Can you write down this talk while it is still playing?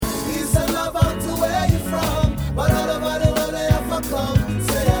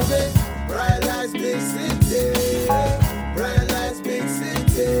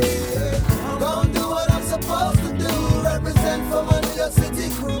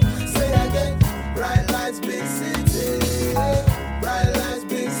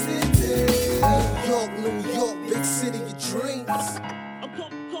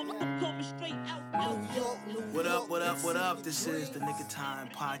What up? This is the Nick of Time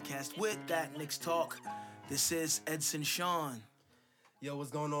podcast with That Knicks Talk. This is Edson Sean. Yo,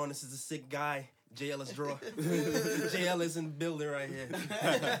 what's going on? This is the sick guy, J. Ellis Draw. J. Ellis in the building right here.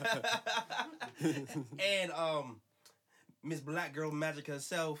 And Miss Black Girl Magic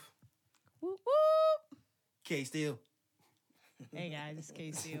herself, Whoop, whoop. K. Steele. Hey guys, it's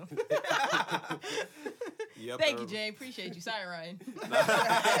K Steele. Yep, Thank you, Jay. Appreciate you. Sorry, Ryan.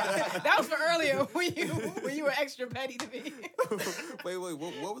 That was for earlier when you were extra petty to me. Wait,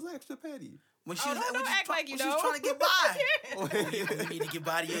 what was extra petty? When she Oh, was, don't when she act like you when she know. was trying to get by. You need to get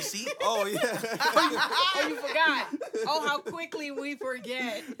by to your seat. Oh, yeah. Oh, you forgot. Oh, how quickly we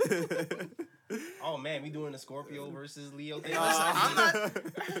forget. Oh man, we doing the Scorpio versus Leo thing.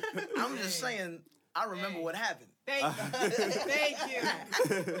 Listen, I'm just saying, I remember what happened. Thank you. Thank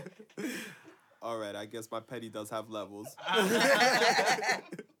you. All right, I guess my petty does have levels. I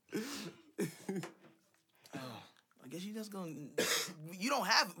guess you just gonna. You don't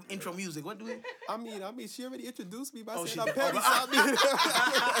have intro music. What do we? I mean, she already introduced me by Oh, saying she I'm did. petty.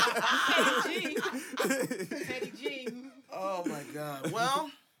 Petty G. Petty G. Oh my God. Well,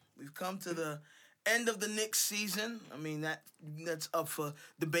 we've come to the end of the Knicks season. I mean that's up for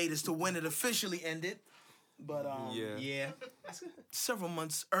debate as to when it officially ended. But Yeah. several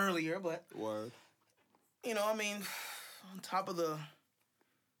months earlier. But Word. you know, I mean, on top of the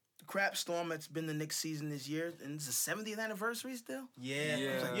crap storm that's been the Knicks season this year, and it's the 70th anniversary still. Yeah.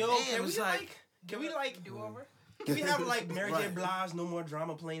 Yeah. Yo, Damn, can we it's can we do over? can we have like Mary J. Right. Blige, No More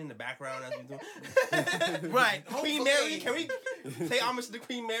Drama playing in the background as we do? Right. Queen Mary, can we pay homage to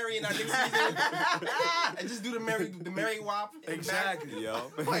Queen Mary in our next season? And just do the Mary Wop in Exactly.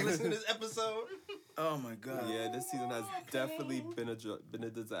 Yo. the back while listening to this episode. Oh my God. Yeah, this season has definitely been a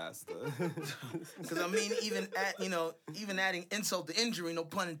disaster. Because I mean, even adding insult to injury, no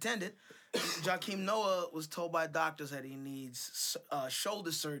pun intended. Joakim Noah was told by doctors that he needs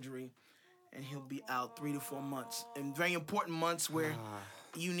shoulder surgery, and he'll be out 3 to 4 months, and very important months where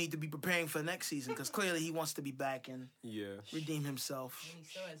you need to be preparing for next season. Because clearly he wants to be back and Yeah. redeem himself. And he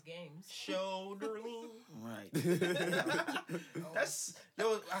still has games. Shoulder lean. Right. That's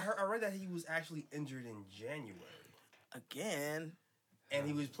I read that he was actually injured in January. Again. And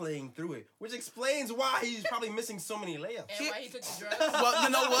he was playing through it, which explains why he's probably missing so many layups. And why he took the drugs. Well, you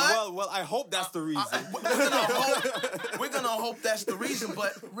know what? Well, I hope that's the reason. We're gonna hope that's the reason.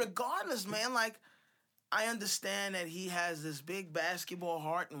 But regardless, man, like, I understand that he has this big basketball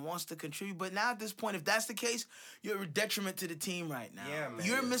heart and wants to contribute. But now at this point, if that's the case, you're a detriment to the team right now. Yeah, man.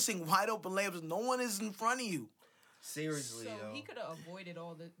 You're missing wide open layups. No one is in front of you. Seriously, So yo. he could have avoided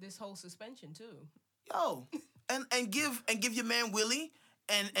all this whole suspension too. Yo, and give your man Willie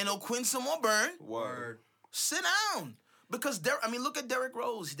and O'Quinn some more burn. Word. Sit down. Because look at Derrick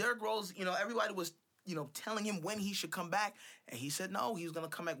Rose. Derrick Rose, everybody was, telling him when he should come back. And he said no, he was going to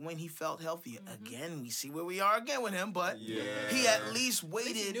come back when he felt healthy. Again, we see where we are again with him. But Yeah. he at least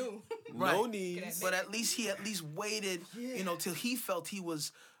waited. He knew. Right. No needs. But at least he waited, till he felt he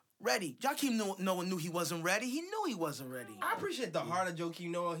was ready. Joakim Noah knew he wasn't ready. He knew he wasn't ready. I appreciate the heart of Joakim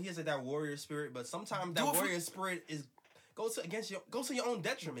Noah. He has that warrior spirit, but sometimes that warrior spirit goes to your own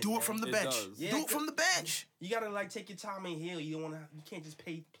detriment. Do it man. from the It bench. does. Yeah, Do it from the bench. You gotta take your time and heal. You can't just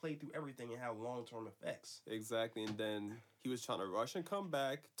play through everything and have long-term effects. Exactly, and then he was trying to rush and come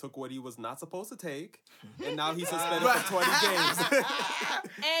back, took what he was not supposed to take, and now he's suspended for 20 games.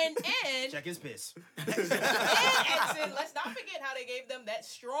 And Check his piss. Edson, let's not forget how they gave them that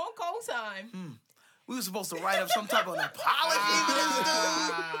strong cosign. We were supposed to write up some type of an apology for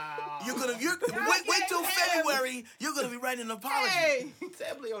this dude. Wait till February. You're gonna be writing an apology. Hey,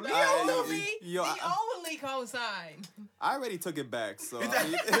 Tably on the that. only yo, cosign. I already took it back, so We had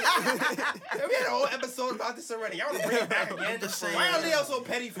a whole episode about this already. Y'all wanna bring it back again? just saying. Why are Leo so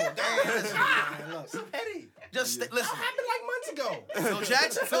petty for? Damn, so petty. Just listen. That happened like months ago.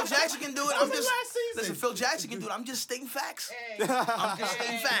 Phil Jackson can do it. That was last season. Listen. Phil Jackson can do it. I'm just stating facts. Hey, I'm just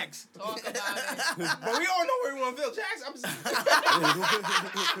stating facts. talk about it. But we all know where we want Phil Jackson.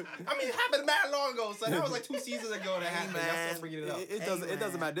 I mean, it happened mad long ago, so that was like 2 seasons ago that happened. Y'all man. still bringing it up. it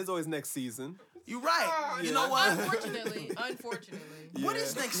doesn't matter. There's always next season. You're right. You Yeah. know what? Unfortunately. What Yeah.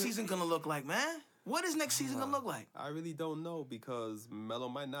 is next season gonna look like, man? What is next season gonna look like? I really don't know because Melo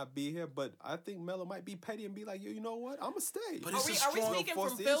might not be here, but I think Melo might be petty and be like, yo, you know what? I'ma stay. But Are it's we a strong speaking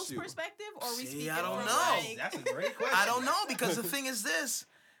force from the Phil's issue. perspective, or are we See, speaking I don't from know. like, That's a great question. I don't know because the thing is this,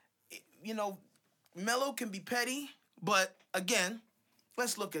 Melo can be petty, but again,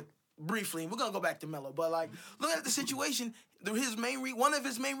 let's look at briefly. We're gonna go back to Melo, but look at the situation. One of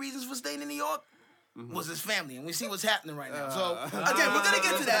his main reasons for staying in New York, was his family, and we see what's happening right now. So again, we're gonna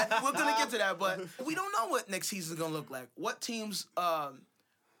get to that. We're gonna get to that, but we don't know what next season is gonna look like. What teams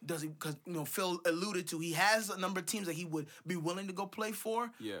does he? Because Phil alluded to he has a number of teams that he would be willing to go play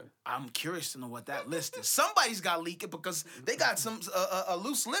for. Yeah. I'm curious to know what that list is. Somebody's got to leak it because they got some a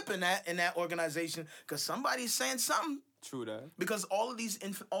loose lip in that organization because somebody's saying something. True that. Because all these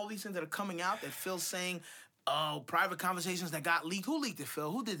things that are coming out that Phil's saying, oh, private conversations that got leaked. Who leaked it, Phil?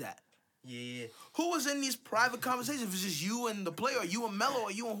 Who did that? Yeah. Who was in these private conversations? If it's just you and the player, or you and Melo,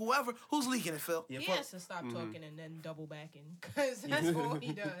 or you and whoever, who's leaking it, Phil? Yeah, He has to stop talking and then double backing because that's all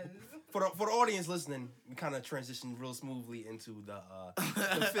he does. For the audience listening, we kind of transitioned real smoothly into the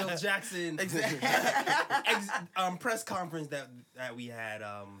Phil Jackson press conference that we had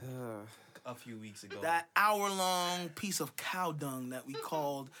a few weeks ago. That hour-long piece of cow dung that we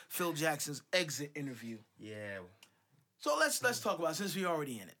called Phil Jackson's exit interview. Yeah. So let's talk about it, since we're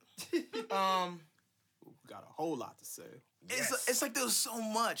already in it. Got a whole lot to say. It's like there was so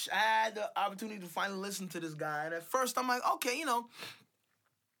much. I had the opportunity to finally listen to this guy, and at first I'm like, okay,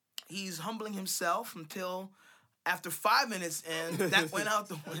 he's humbling himself until after 5 minutes, and that went out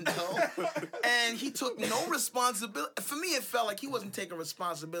the window, and he took no responsibility. For me, it felt like he wasn't taking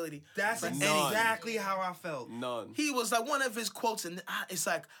responsibility. That's for exactly how I felt. None. He was like, one of his quotes, and it's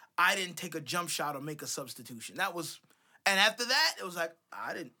like, I didn't take a jump shot or make a substitution. That was, and after that, it was like,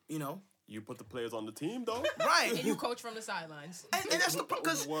 I didn't, You put the players on the team, though? Right. And you coach from the sidelines. And that's the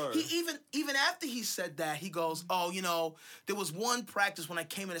because Word. he even after he said that, he goes, oh, there was one practice when I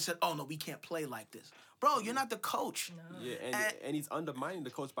came in and said, oh, no, we can't play like this. Bro, you're not the coach. No. Yeah, and he's undermining the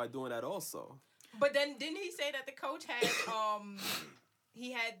coach by doing that also. But then didn't he say that the coach had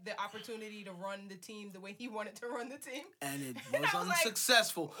he had the opportunity to run the team the way he wanted to run the team? And it And was I was like,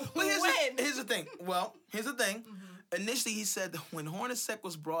 unsuccessful. But when? here's the thing. Well, here's the thing. Initially, he said that when Hornacek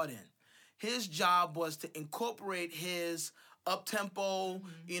was brought in, his job was to incorporate his up-tempo,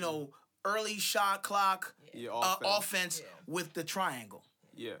 early shot clock offense with the triangle.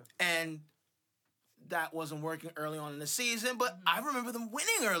 Yeah. And that wasn't working early on in the season, but I remember them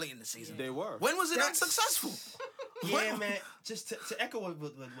winning early in the season. They were. When was it unsuccessful? Yeah, man. Just to echo what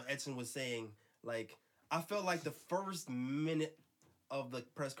Edson was saying, like, I felt like the first minute of the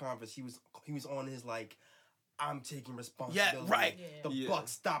press conference, he was on his, like, I'm taking responsibility. Yeah, right. The buck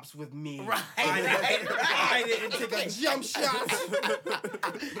stops with me. Right. I didn't take a jump shot.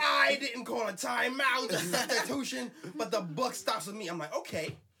 I didn't call a timeout, a substitution, but the buck stops with me. I'm like,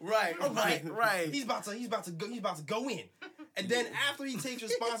 okay. Right. He's about to go in. And then after he takes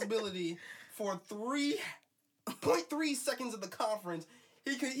responsibility for 3.3 seconds of the conference,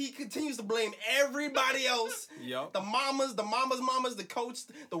 he continues to blame everybody else. Yep. The mamas, the coach,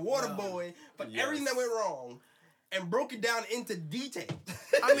 the water boy, for everything that went wrong. And broke it down into detail.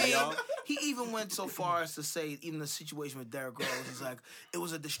 I mean, he even went so far as to say, even the situation with Derrick Rose, he's like, it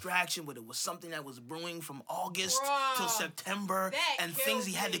was a distraction, but it was something that was brewing from August till September, and things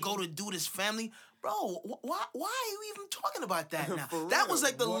he had to go to do with his family. Bro, why are you even talking about that now? That was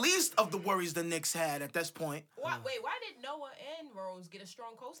like the least of the worries the Knicks had at this point. Why did Noah and Rose get a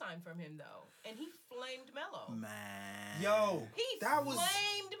strong cosign from him, though? And he flamed Melo. Man. Yo.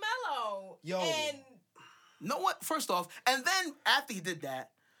 Flamed Melo. Yo. And know what? First off, and then after he did that,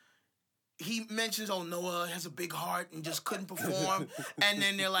 he mentions, oh, Noah has a big heart and just couldn't perform. And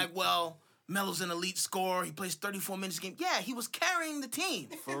then they're like, well, Melo's an elite scorer. He plays 34 minutes a game. Yeah, he was carrying the team.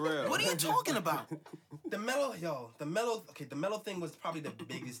 For real. What are you talking about? The Melo thing was probably the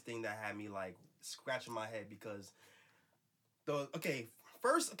biggest thing that had me, like, scratching my head because,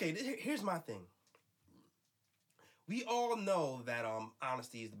 here's my thing. We all know that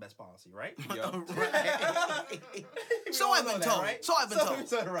honesty is the best policy, right? Yeah. So I've been told. Right? So I've been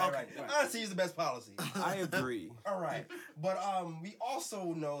told. Right. Honesty is the best policy. I agree. All right. But we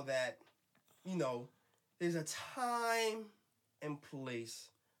also know that, there's a time and place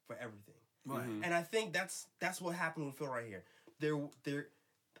for everything. Right. And I think that's what happened with Phil right here.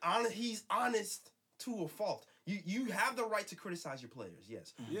 He's honest to a fault. You have the right to criticize your players,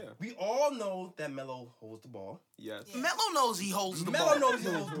 yes. Yeah. We all know that Melo holds the ball. Yes. Melo knows he holds the ball. Melo knows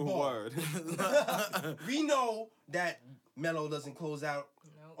he holds the ball. Word. We know that Melo doesn't close out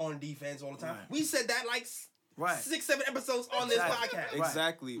on defense all the time. Right. We said that like 6-7 episodes on this podcast.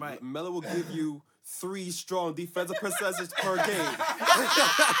 Exactly. Right. Melo will give you 3 strong defensive possessions per game.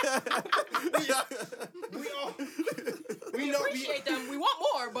 we appreciate them. We want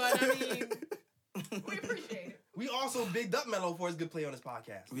more, but I mean, we appreciate it. We also bigged up Melo for his good play on his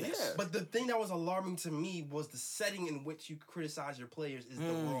podcast. Yes. Yeah. But the thing that was alarming to me was the setting in which you criticize your players is the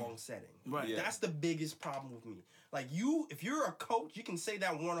wrong setting. Right. Yeah. That's the biggest problem with me. Like if you're a coach, you can say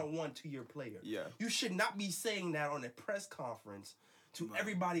that one-on-one to your player. Yeah. You should not be saying that on a press conference to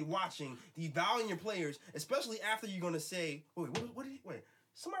everybody watching, devaluing your players, especially after you're gonna say, wait.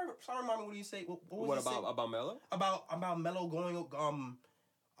 Somebody remind me what do you say? What What was he about say? Melo? About Melo going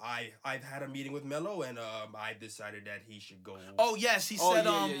I've had a meeting with Melo and I decided that he should go. Oh yes, he Oh, said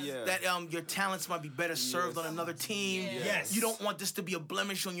yeah. that your talents might be better served on another team. Yeah. Yes. You don't want this to be a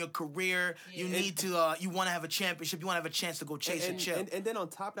blemish on your career. You Yeah. need to you want to have a championship. You want to have a chance to go chase a chip. And then on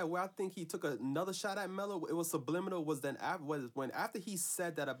top of that, where I think he took another shot at Melo, it was subliminal. Was then when after he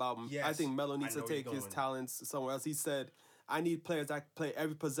said that about, I Yes, think Melo I needs to know where take you're his going. talents somewhere else. He said, "I need players that play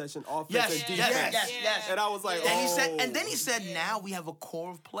every possession, offense Yes, and yes, defense." yes, yes. And I was like, And oh. he said, now we have a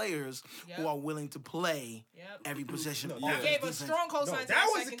core of players who Yep. are willing to play Yep. every possession. No, of that He offense, gave a defense. strong No, cosign to that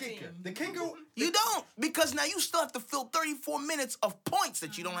the was the second kicker. team. The kicker. You don't, because now you still have to fill 34 minutes of points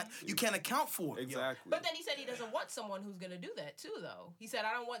that you can't account for. Exactly. But then he said he doesn't want someone who's going to do that too, though. He said,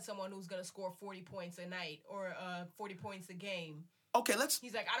 I don't want someone who's going to score 40 points a night or 40 points a game. Okay, let's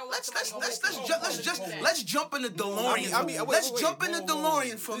He's like, I don't want let's somebody let's jump in the DeLorean. I mean, wait, let's wait, jump in the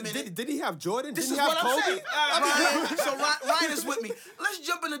DeLorean for a minute. Did he have Jordan? This Didn't is he what have I'm Kobe? saying. Ryan, so Ryan is with me. Let's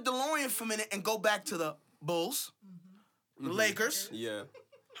jump in the DeLorean for a minute and go back to the Bulls, the Lakers. Yeah.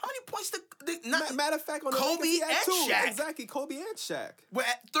 How many points did not? Matter of fact, on the Kobe Lakers, he had and two. Shaq. Exactly, Kobe and Shaq. We're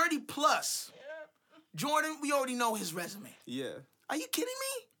at 30 plus. Jordan, we already know his resume. Yeah. Are you kidding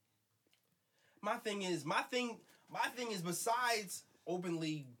me? My thing is besides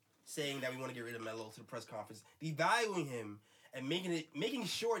openly saying that we want to get rid of Melo to the press conference, devaluing him and making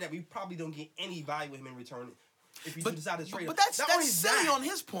sure that we probably don't get any value with him in return if we decide to trade him. But that's Not only silly that- on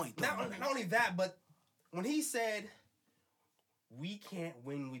his point. Though. Not only that, but when he said, "We can't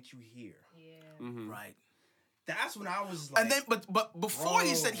win with you here," Yeah. Right. that's when I was like, And then, but before he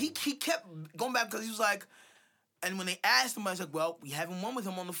Bro. said he kept going back because he was like, and when they asked him, I was like, well, we haven't won with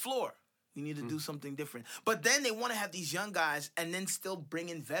him on the floor. We need to do something different. But then they want to have these young guys and then still bring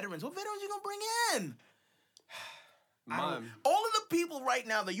in veterans. What veterans are you gonna bring in? Mine. All of the people right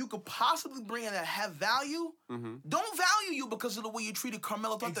now that you could possibly bring in that have value don't value you because of the way you treated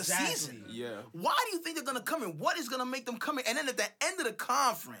Carmelo throughout the Exactly. season. Yeah. Why do you think they're gonna come in? What is gonna make them come in? And then at the end of the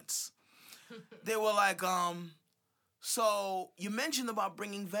conference, they were like, so you mentioned about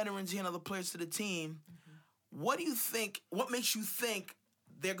bringing veterans here and other players to the team. What do you think? What makes you think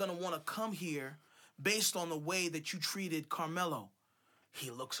they're gonna want to come here based on the way that you treated Carmelo? He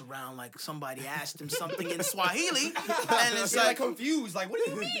looks around like somebody asked him something in Swahili, and it's they're like, like confused. Like, what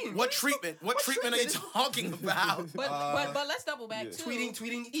do you mean? what treatment? What treatment are you talking about? But let's double back too.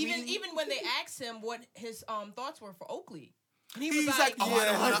 Tweeting. Even when they asked him what his thoughts were for Oakley, and he was He's like, oh, I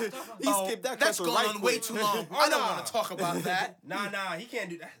don't wanna, He skipped that that's question going right on way quick. too long. Oh, I don't nah. want to talk about that. Nah, he can't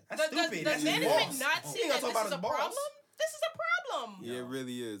do that. That's stupid. Does That's his management boss. not He see ain't that gonna this talk is about a his boss. problem? This is a problem. Yeah, it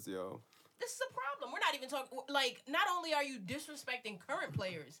really is, yo. This is a problem. We're not even talking. Like, not only are you disrespecting current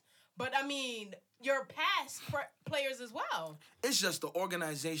players, but I mean your past players as well. It's just the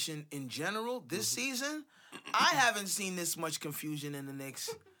organization in general. This season, I haven't seen this much confusion in the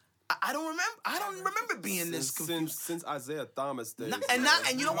Knicks. I don't remember. I don't remember being this confused. Since Isaiah Thomas days.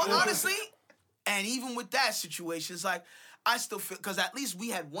 And you know what? Honestly, and even with that situation, it's like I still feel because at least we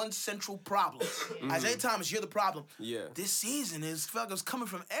had one central problem. Isaiah Thomas, you're the problem. Yeah. This season is felt like it was coming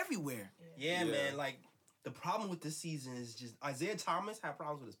from everywhere. Yeah, Yeah. man. Like the problem with this season is just Isaiah Thomas had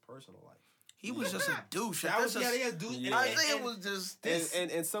problems with his personal life. He was just a douche. That was That's just- dude. Yeah. Isaiah was just this.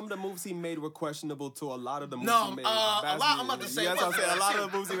 And some of the moves he made were questionable to a lot of the moves No, he made. a lot- I'm about to say- Yes, I'm saying a lot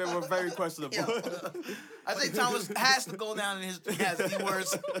of the moves he made were very questionable. Isaiah Thomas has to go down in his as the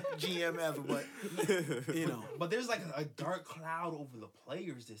worst GM ever, but you know. But there's like a dark cloud over the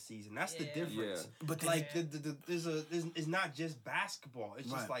players this season. That's the Yeah. difference. Yeah. But then- like it's not just basketball. It's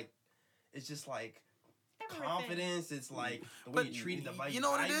Right. just like Everything. confidence. It's like the way But you treated the you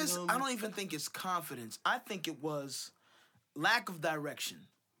know what it is? I don't even think it's confidence. I think it was lack of direction.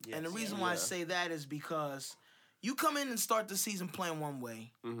 And the Yes. reason why I Yeah. say that is because you come in and start the season playing one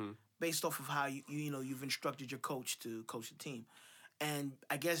way based off of how you've instructed your coach to coach the team. And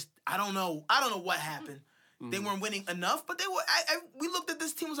I guess I don't know what happened. They weren't winning enough, but they were. We looked at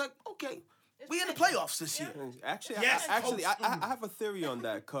this team and was like, okay, we in the playoffs this year. Actually, Yes, I have a theory on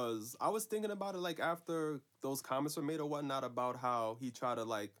that because I was thinking about it like after those comments were made or whatnot about how he tried to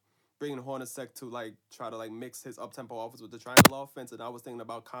like bring in Hornacek to like try to like mix his up-tempo offense with the triangle offense, and I was thinking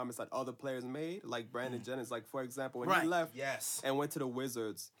about comments that other players made, like Brandon Jennings, like for example when Right. he left Yes. and went to the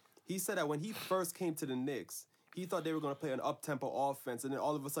Wizards, he said that when he first came to the Knicks, He thought they were going to play an up-tempo offense, and then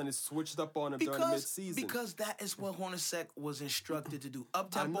all of a sudden it switched up on him during the midseason. Because that is what Hornacek was instructed to do. I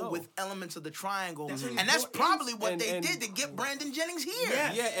Up-tempo know. with elements of the triangle. That's what And he's that's doing. probably what And- they and- did to get Brandon Jennings here.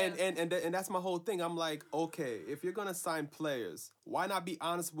 Yes. Yeah, and that's my whole thing. I'm like, okay, if you're gonna sign players, why not be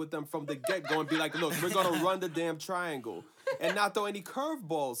honest with them from the get-go and be like, look, we're gonna run the damn triangle and not throw any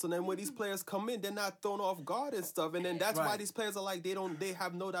curveballs. So then when these players come in, they're not thrown off guard and stuff. And then that's why Right. these players are like, they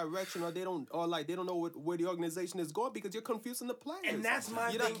have no direction, or they don't know where the organization is going, because you're confusing the players. And that's my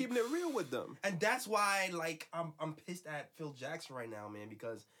You're not thing. keeping it real with them. And that's why, like, I'm pissed at Phil Jackson right now, man,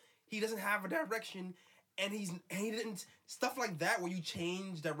 because he doesn't have a direction, and he didn't stuff like that where you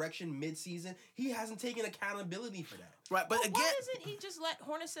change direction mid-season. He hasn't taken accountability for that. Right, but But again, why doesn't he just let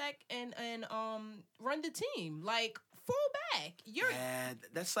Hornacek and run the team? Like, fall back. yeah,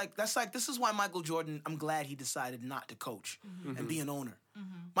 that's like this is why Michael Jordan, I'm glad he decided not to coach and be an owner.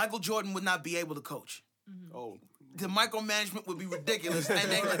 Michael Jordan would not be able to coach. Oh, The micromanagement would be ridiculous.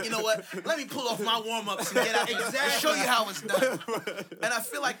 And then, like, you know what? Let me pull off my warm-ups and get out there and show you how it's done. And I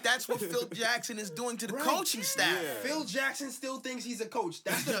feel like that's what Phil Jackson is doing to the Right. coaching staff. Yeah. Phil Jackson still thinks he's a coach.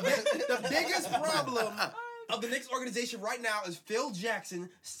 That's the biggest problem of the Knicks organization right now is Phil Jackson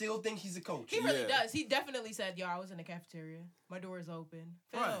still thinks he's a coach. He really Yeah. does. He definitely said, "Yo, I was in the cafeteria. My door is open.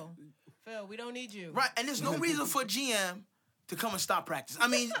 Phil, we don't need you." Right, and there's no reason for GM to come and stop practice. I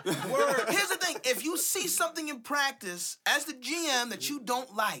mean, here's the thing. If you see something in practice as the GM that you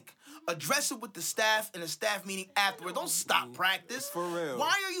don't like, address it with the staff in a staff meeting afterward. Don't stop practice. For real.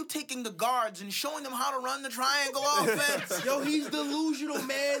 Why are you taking the guards and showing them how to run the triangle offense? Yo, he's delusional,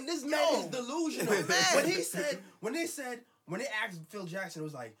 man. This man is delusional. Man. When they asked Phil Jackson, it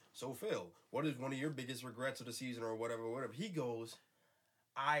was like, so Phil, what is one of your biggest regrets of the season or whatever. He goes,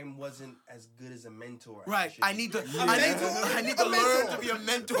 I wasn't as good as a mentor. as Right. should I be." need to. A I mentor? need to A learn mentor. to be a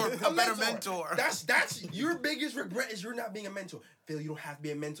mentor, a better mentor. That's your biggest regret is you're not being a mentor. Phil, you don't have to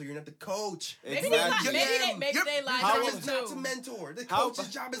be a mentor. You're not the coach. Maybe Exactly. maybe they Your lied job to is him not to too. mentor. The How- coach's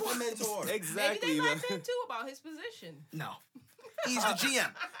job is to mentor. Exactly. Maybe they lied man. to him too about his position. No. He's the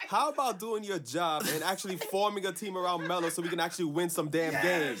GM. How about doing your job and actually forming a team around Melo so we can actually win some damn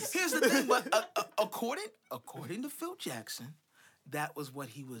games? Here's the thing, but according to Phil Jackson, that was what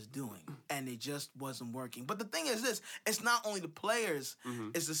he was doing, and it just wasn't working. But the thing is this, it's not only the players,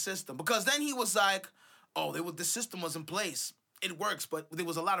 it's the system. Because then he was like, oh, the system was in place. It works, but there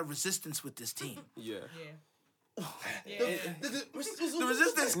was a lot of resistance with this team. Yeah. Yeah. The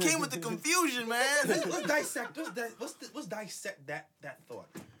resistance came with the confusion, man. Let's dissect. Let's dissect that thought.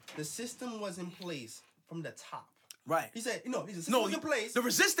 The system was in place from the top. Right. He said, the system was in place. the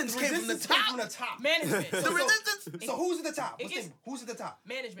resistance came from the resistance top. came from the top. Management. The resistance. So who's at the top? It Let's gets- think. Who's at the top?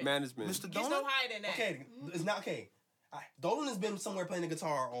 Management. Management. Mr. Gets Dolan? no higher than that. Okay, it's not okay. Dolan has been somewhere playing the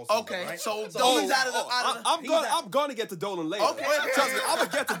guitar all season. Okay, right? so Dolan's out of the. I'm gonna get to Dolan later. Okay. Trust me, I'm gonna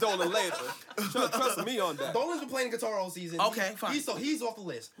get to Dolan later. Trust me on that. Dolan's been playing guitar all season. Okay, fine. He's off the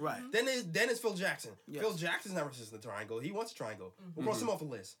list. Right. Then it's Phil Jackson. Yes. Phil Jackson's not resisting the triangle. He wants a triangle. We'll cross him off the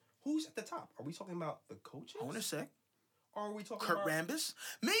list. Who's at the top? Are we talking about the coaches? Hornacek, Or are we talking Kurt about Rambis.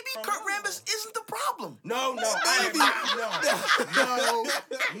 Maybe Kurt Carmelo. Rambis isn't the problem. No, I am not.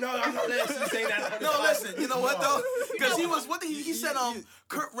 No, I'm not listening to say that. No, listen. You know what though? Because You he know was. What did he said?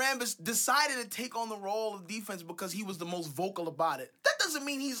 Kurt Rambis decided to take on the role of defense because he was the most vocal about it. That doesn't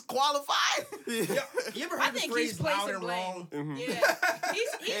mean he's qualified. You ever I heard the think phrase he's loud placing and blame. wrong? Yeah.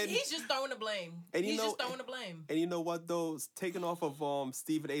 And- He's just throwing the blame. and you He's know- just throwing the blame. And you know what though? Taking off of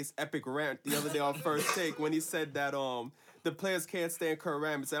Stephen A's epic rant the other day on First Take when he said that the players can't stand Kurt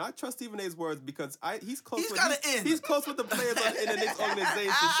Rambis, and I trust Stephen A's words because he's close. He's with, gotta end. He's close with the players in the Knicks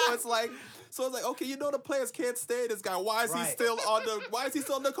organization. So it's like okay, the players can't stand this guy. Why is he Right. still on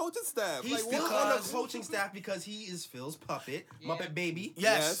the coaching staff? He's Like, still what? on the coaching staff because he is Phil's puppet, Muppet Baby.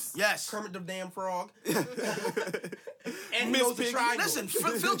 Yes. Kermit the damn frog. And he Miss knows the Piggy. triangle. Listen,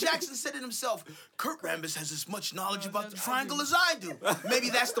 Phil Jackson said it himself. Kurt Rambis has as much knowledge about the triangle as I do.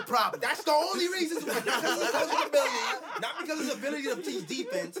 Maybe that's the problem. That's the only reason why. Not because of his coaching ability, not because of his ability to teach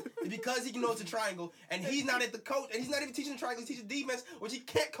defense, it's because he knows the triangle, and he's not at the coach, and he's not even teaching the triangle, he's teaching defense, which he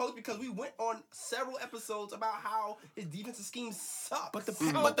can't coach because we went on several episodes about how his defensive scheme sucks. But the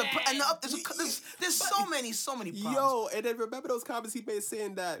bad. there's so many problems. Yo, and then remember those comments he made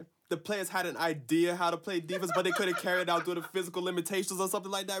saying that the players had an idea how to play defense, but they couldn't carry it out due to physical limitations or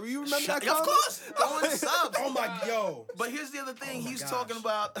something like that. You remember that Of comment? course, throwing subs. oh my yo. But here's the other thing. Oh my He's gosh. talking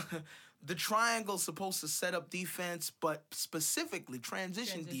about the triangle's supposed to set up defense, but specifically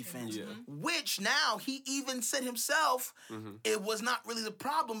transition defense, Yeah. which now he even said himself it was not really the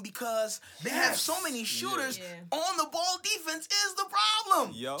problem because they have so many shooters. Yeah. On the ball defense is the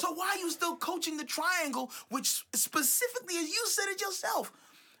problem. Yup. So why are you still coaching the triangle, which specifically, as you said it yourself,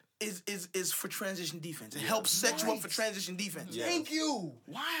 is for transition defense. It helps set you up for transition defense. Yeah. Thank you.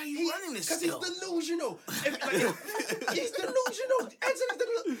 Why are you running this Because still? he's delusional. He's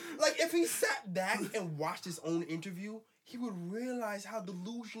delusional. Like, if he sat back and watched his own interview, he would realize how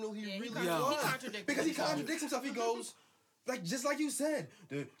delusional he really was. He contradicted Because he himself. contradicts himself. He goes, just like you said,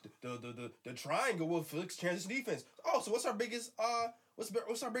 the triangle will fix transition defense. Oh, so what's our biggest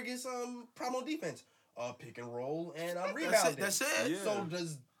what's our biggest problem on defense? Pick and roll and rebounding. That's it. Yeah. So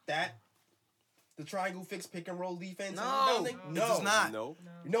does the triangle fix pick and roll defense? No, and rebounding? it does not. No.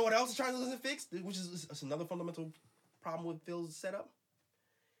 You know what else the triangle doesn't fix? Which is another fundamental problem with Phil's setup.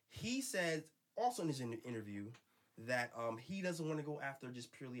 He said also in his interview that he doesn't want to go after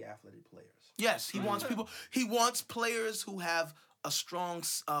just purely athletic players. Yes, he wants people. He wants players who have a strong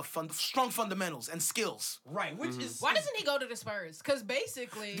fundamentals and skills. Right, which is Why doesn't he go to the Spurs? Because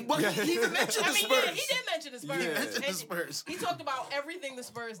basically, Well, he even mentioned I the mean, Spurs. yeah, he did mention the Spurs. He mentioned the And Spurs. He talked about everything the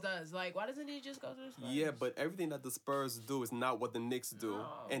Spurs does. Like, why doesn't he just go to the Spurs? Yeah, but everything that the Spurs do is not what the Knicks do. No.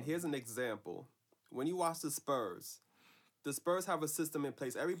 And here's an example. When you watch the Spurs have a system in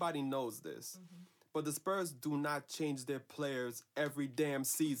place. Everybody knows this. But the Spurs do not change their players every damn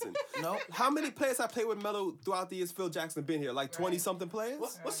season. No. How many players have played with Melo throughout the years Phil Jackson been here? Like 20-something players?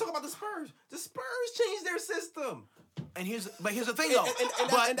 Let's talk about the Spurs. The Spurs changed their system. And here's the thing though.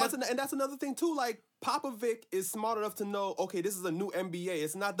 And that's another thing too. Like Popovic is smart enough to know, okay, this is a new NBA.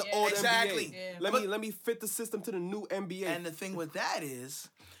 It's not the old exactly. NBA. Yeah. Let me fit the system to the new NBA. And the thing with that is,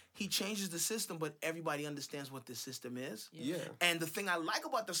 he changes the system, but everybody understands what the system is. yeah. And the thing I like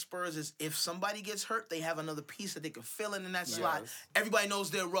about the Spurs is if somebody gets hurt, they have another piece that they can fill in that slot. Yes. Everybody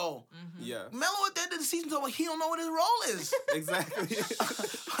knows their role. Yeah. Melo at the end of the season told me he don't know what his role is. Exactly.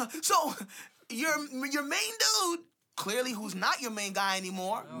 So your main dude, clearly who's not your main guy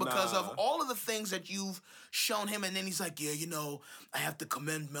anymore because of all of the things that you've shown him, and then he's like, yeah, I have to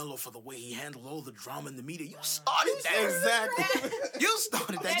commend Melo for the way he handled all the drama in the media. You started that. Exactly. You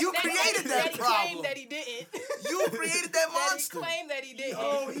started that. You created that He problem. claimed that he didn't. You created that That he monster. claimed that he didn't.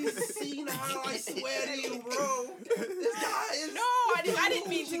 Oh, he's senile. I swear to you, bro. This guy is. No, I didn't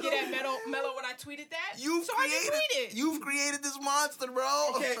mean to get at Melo when I tweeted that. You've so I didn't tweet it. You've created this monster,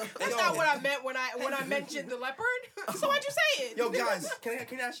 bro. Okay. That's not what I meant when I mentioned the leopard. So why'd you say it? Yo, guys, can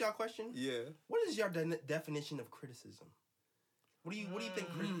I ask y'all a question? Yeah. What is your definition of criticism? What do you think?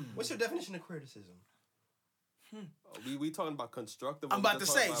 What's your definition of criticism? We talking about constructive. I'm or we about to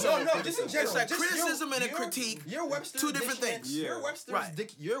just say, talking so- about No, just in It's general. like Just criticism and a critique, Your Webster's two different dictionary- things. Yeah. Your Webster's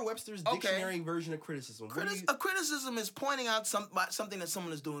Right. your Webster's Okay. dictionary version of criticism. What do you- A criticism is pointing out something that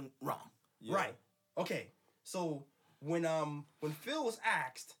someone is doing wrong. Yeah. Right. Okay. So when Phil was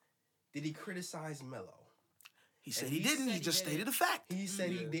asked, did he criticize Melo? He said And he he didn't. said He he just didn't. stated a fact. He said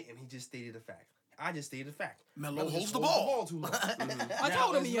he didn't. He just stated a fact. I just stated a fact. Melo just holds the ball. too long. I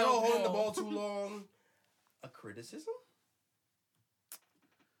told him is he Melo held the holding the ball. ball too long. A criticism?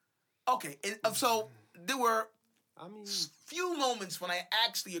 Okay, so there were I mean, few moments when I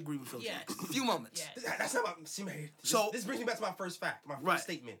actually agree with Phil Yes. Jackson. Few moments. Yes. That's not my. See, man, So- this brings me back to my first fact, my first Right.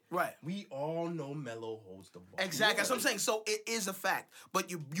 statement. Right. We all know Melo holds the ball. Exactly. That's what I'm saying. So it is a fact,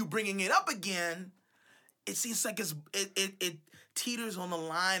 but you bringing it up again, it seems like it teeters on the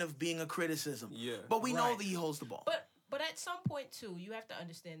line of being a criticism. Yeah. But we know Right. that he holds the ball. But at some point too, you have to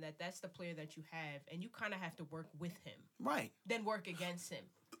understand that that's the player that you have, and you kind of have to work with him, Right. then work against him.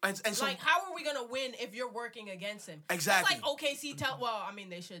 And so Like, how are we gonna win if you're working against him? Exactly. It's like OKC tell. Well, I mean,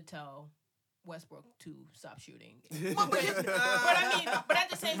 they should tell Westbrook to stop shooting. but But at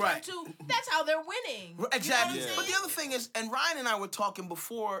the same time Right. too, that's how they're winning. exactly. You know what I'm But the saying? other thing is, and Ryan and I were talking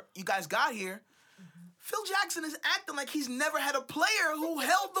before you guys got here. Phil Jackson is acting like he's never had a player who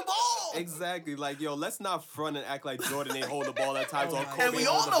held the ball. exactly. Like, yo, let's not front and act like Jordan ain't hold the ball at times or Kobe And we ain't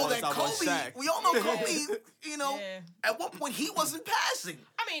all hold the know ball that at times or Kobe. Shaq. We all know Kobe. Yeah. At one point he wasn't passing.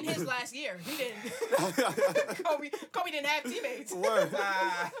 I mean, his last year, he didn't. Kobe didn't have teammates. Word.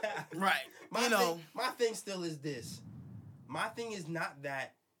 Right. My thing still is this. My thing is not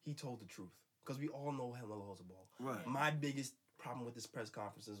that he told the truth, because we all know how Melo holds the ball. Right. My biggest problem with this press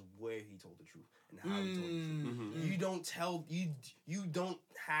conference is where he told the truth and how he told the truth. You don't tell you don't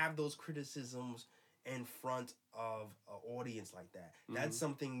have those criticisms in front of an audience like that. That's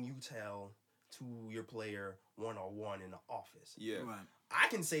something you tell to your player one-on-one in the office. Yeah. Right. I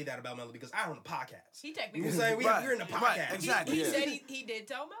can say that about Melo because I own a podcast. He You technically. know what I'm saying? Right. We're in a podcast. Right, exactly. He Yeah. said he did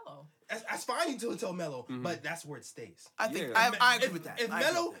tell Melo. That's fine to tell Melo, but that's where it stays. I think Yeah. I agree with that. If I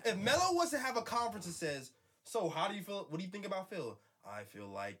agree Melo with that. if Melo was to have a conference that says, "So how do you feel? What do you think about Phil?" I feel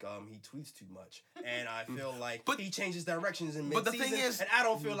like he tweets too much, and I feel like But- he changes directions in but the mid-season, thing is- and I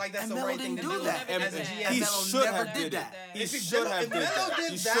don't feel like that's and the Melo right thing didn't to do do that. as a And GM. He Melo should never have did did that. He If should have if did Melo that.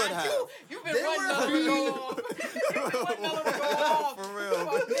 did He that, should have. You've been They wanting were Melo to agreeing. go off. You've been wanting Melo to go off. For real.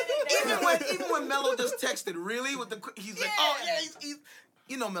 For a minute now. even when Melo just texted really with the he's like, Yeah. oh yeah, he's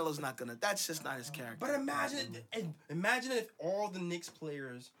you know Melo's not gonna. That's just not his character. But imagine if all the Knicks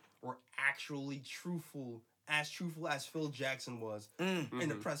players were actually truthful as Phil Jackson was in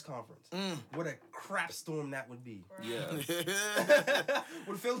the press conference. What a crap storm that would be. Yeah.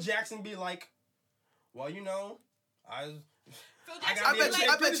 Would Phil Jackson be like, well, you know, Phil I Jackson got would I be bet like, you.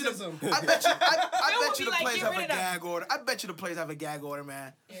 I bet you. criticism. I bet you. I would bet you be the like, players get have a rid of them. gag order. I bet you the players have a gag order,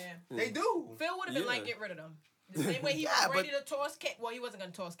 man. Yeah. They do. Phil would have been Yeah. like, get rid of them. The same way he Yeah, was ready to toss KP. Well, he wasn't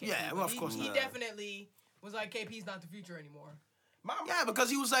going to toss KP. Yeah, but well, of course he not. definitely was like, KP's not the future anymore. Yeah, because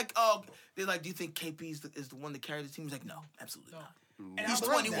he was like, oh, they're like, do you think KP is the one to carry the team? He's like, no, absolutely No. not. And He's I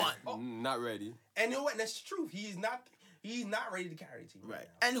believe 21. that. Not ready. And you know what? That's true. He's not ready to carry a team Right.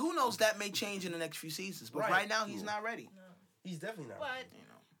 now. And who knows, that may change in the next few seasons. But Right. right now, he's not ready. No. He's definitely not. But ready. You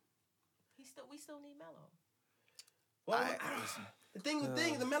know. we still need Melo. Well, listen. the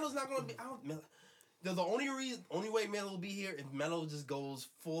thing, the Melo's not going to be out. The only way Melo will be here if Melo just goes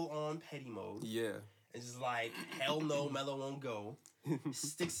full on petty mode. Yeah. It's just like, hell no, Melo won't go.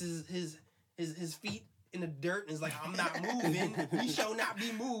 Sticks his feet in the dirt and is like, I'm not moving. He shall not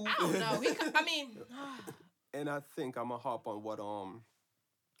be moved. I don't know. I mean, And I think I'm gonna hop on what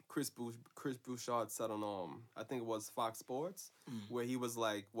Chris Bouchard said on I think it was Fox Sports, where he was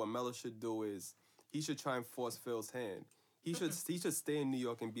like, what Melo should do is he should try and force Phil's hand. He should stay in New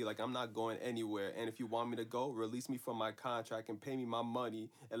York and be like, I'm not going anywhere. And if you want me to go, release me from my contract and pay me my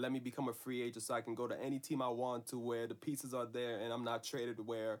money and let me become a free agent so I can go to any team I want to where the pieces are there and I'm not traded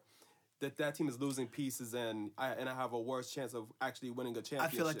where that team is losing pieces and I have a worse chance of actually winning a I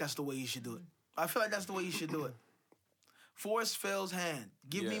championship. feel like that's the way you should do it. I feel like that's the way you should do it. Force Phil's hand.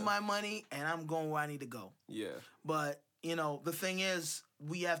 Give me Yeah. my money, and I'm going where I need to go. Yeah. But, you know, the thing is,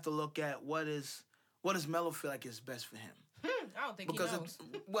 we have to look at what does Melo feel like is best for him. I don't think Because, he knows.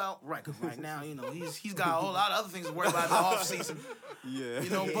 right, because right now, you know, he's got a whole lot of other things to worry about in the offseason. Yeah. You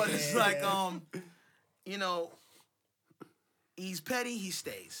know, but it's like, you know, he's petty, he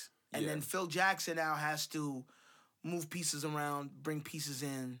stays. And Yeah. then Phil Jackson now has to move pieces around, bring pieces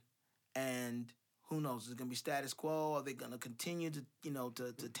in, and who knows? Is it going to be status quo? Are they going to continue to, you know,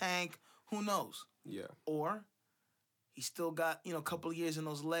 to tank? Who knows? Yeah. Or he's still got, you know, a couple of years in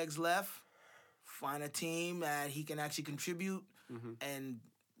those legs left. Find a team that he can actually contribute and,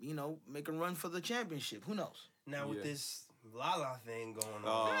 you know, make a run for the championship. Who knows? Now with Yeah. this Lala thing going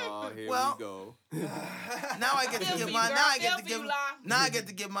on. Oh, here Well- we go. Now I get to Feel give for my you, now girl. I get Feel to for give you, La. now I get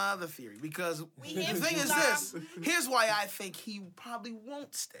to give my other theory because We the here for thing you, is La. this. Here's why I think he probably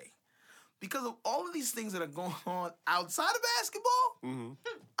won't stay. Because of all of these things that are going on outside of basketball,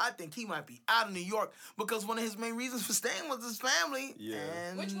 I think he might be out of New York because one of his main reasons for staying was his family. Yeah.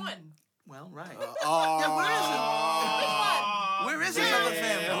 And, Which one? Well, right. Oh. Yeah, where is it? Where is his other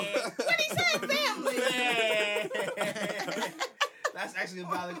family? What he said, family. That's actually a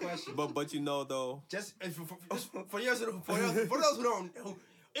valid question. But you know though. Just for those who don't know,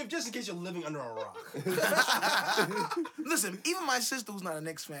 just in case you're living under a rock. Listen, even my sister, who's not a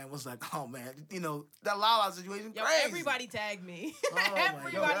Knicks fan, was like, "Oh man, you know that Lala situation, Yo, crazy." everybody tagged me. my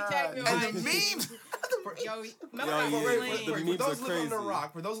Everybody God. tagged me on And the IG. memes. Yo, Melo Yo, got yeah. slain. The For memes those are living under a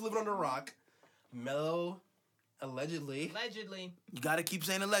crazy. rock, Melo allegedly. Allegedly. You gotta keep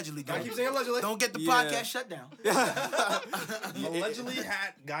saying allegedly. I Don't, keep saying allegedly. don't get the Yeah. podcast shut down. Allegedly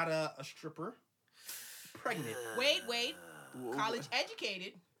got a stripper pregnant. Wait. College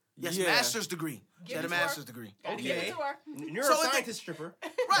educated. Yes, Yeah. master's degree. She Give had a it to her. master's degree. Gotta give it to her. Neuroscientist stripper.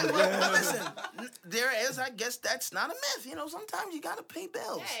 Right. Well, listen, there is. I guess that's not a myth. You know, sometimes you gotta pay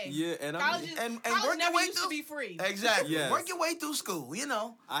bills. Hey. Yeah, and College, and college work your never way used to through- be free. Exactly. Yes. Work your way through school. You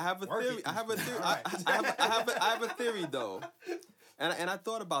know. I have a Work theory. it. I have a theory. Alright. I have a theory though, and I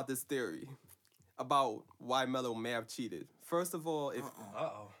thought about this theory about why Melo may have cheated. First of all,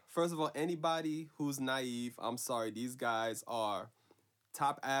 anybody who's naive, I'm sorry, these guys are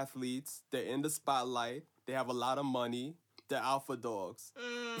top athletes. They're in the spotlight. They have a lot of money. They're alpha dogs.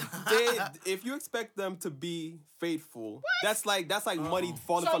 If you expect them to be faithful, that's like money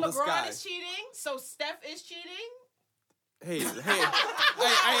falling So from the LeBron sky. is cheating. So Steph is cheating. Hey,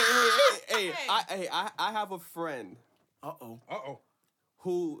 I have a friend Uh-oh.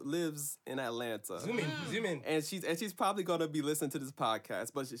 who lives in Atlanta. Zoom in. And she's probably gonna be listening to this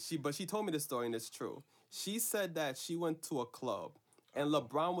podcast, but she told me this story and it's true. She said that she went to a club and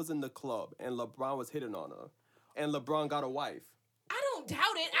LeBron was in the club and LeBron was hitting on her, and LeBron got a wife. I don't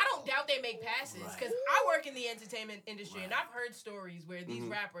doubt it. I don't doubt they make passes because I work in the entertainment industry and I've heard stories where these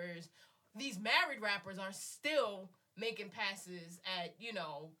rappers, these married rappers, are still making passes at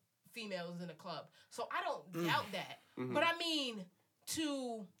females in a club. So I don't doubt that. But I mean,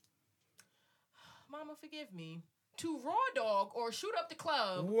 to Mama, forgive me. To raw dog or shoot up the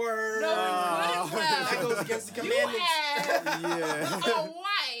club. Word. Knowing good and well That goes against the commandments. you have Yeah. a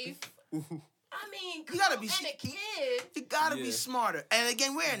wife. I mean, You gotta be and a kid. You gotta be Yeah. smarter. And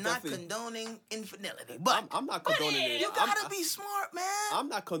again, we're not Definitely. condoning infidelity, but I'm not condoning it. you gotta be smart, man. I'm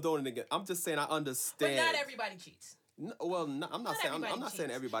not condoning it. I'm just saying I But understand. not everybody cheats. I'm not Not saying everybody I'm not saying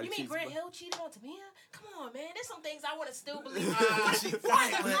cheats. everybody You mean cheats. Grant but- Hill cheated on Tamia? Come on, man. There's some things I want to still believe.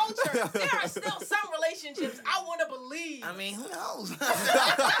 Right, As a but- culture, there are still some relationships I want to believe. I mean, who knows? You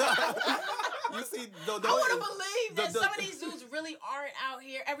see, I want to believe that the- some of these dudes really aren't out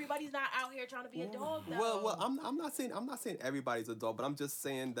here. Everybody's not out here trying to be a dog, though. Well, I'm not saying everybody's a dog, but I'm just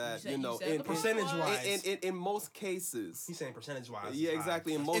saying that You said in LeBron percentage-wise. in most cases, He's saying percentage-wise. yeah,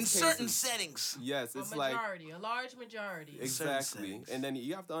 exactly. In most In cases, certain settings. yes, a it's like majority, a large majority. Certain exactly, settings. and then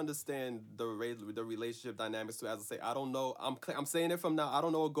you have to understand the relationship dynamics too. As I say, I don't know. I'm saying it from now. I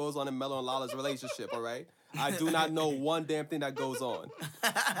don't know what goes on in Melo and Lala's relationship. All right, I do not know one damn thing that goes on.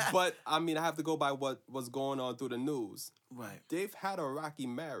 But I mean, I have to go by what was going on through the news. Right. They've had a rocky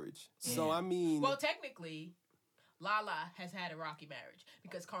marriage, so I mean, Well, technically, Lala has had a rocky marriage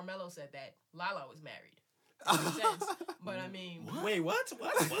because Carmelo said that Lala was married. That makes sense. But I mean, Wait, what?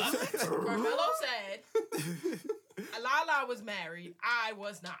 Carmelo said Lala was married. I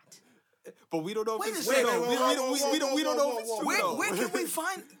was not. but we don't know if Wait a it's second. true. We don't know if it's true. Where though. can we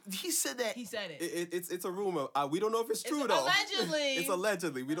find? He said that. He said it. It's a rumor. We don't know if it's true though. Allegedly. It's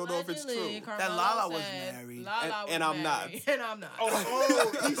allegedly. We don't know if it's Allegedly, true. Carmelo Lala was said married. Lala was And I'm not. married, And I'm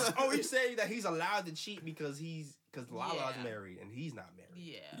not. He's saying that he's allowed to cheat because Lala's Yeah. married and he's not married.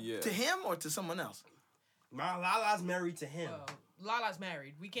 Yeah. Yeah. To him or to someone else? Lala's married to him. Well, Lala's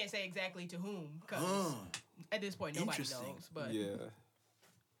married. We can't say exactly to whom because at this point nobody Interesting. knows. But Yeah.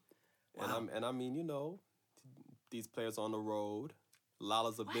 Wow. And I mean, these players on the road.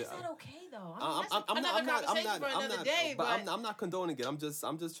 Lala's a why bit. is that okay though? I mean, that's another not. conversation for another day. But But I'm not condoning it. I'm just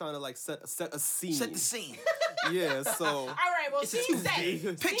trying to like set a scene. Set the scene. Yeah. So. all right, well, It's a scene Tuesday.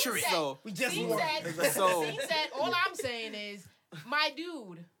 set. Picture it. So. We just Scene won. set. So- Scene set. All I'm saying is, my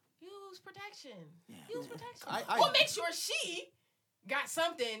dude, use protection. Use protection. I- Or make sure she got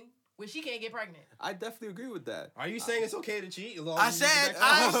something where she can't get pregnant. I definitely agree with that. Are you saying it's okay to cheat? as long I as you said- get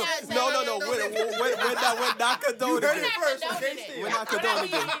I- back- said- No. We're not condoning heard We're it it. not first, condoning okay, it. Steve. We're not But I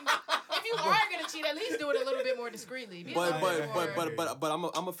condoning it. mean, if you are gonna cheat, at least do it a little bit more discreetly. Be a But little bit more- but I'm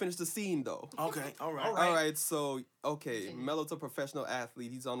gonna finish the scene though. Okay. All right. All right. All right, so okay, Continue. Melo's a professional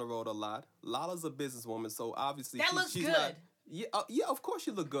athlete. He's on the road a lot. Lala's a businesswoman, so obviously That looks she's good. not. Yeah, of course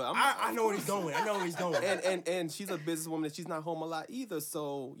she look good. I know where he's going. I know where he's going. and she's a businesswoman and she's not home a lot either.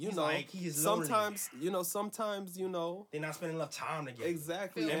 So He's like, he is sometimes They're not spending enough time together.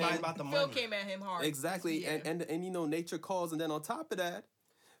 exactly, Phil, Everybody's and- about the Phil money. came at him hard. exactly, Yeah. and nature calls, and then on top of that.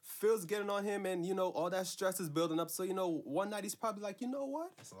 Phil's getting on him, and all that stress is building up. So one night he's probably like, you know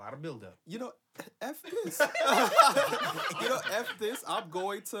what? That's a lot of buildup. F this. F this. I'm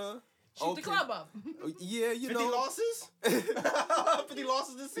going to Shoot the club up. Yeah, 50 losses? 50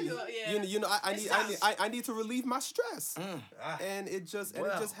 losses this season? Yeah. I need to relieve my stress, Ah. and it just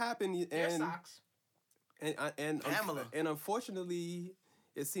happened, Your and socks. Pamela. and unfortunately,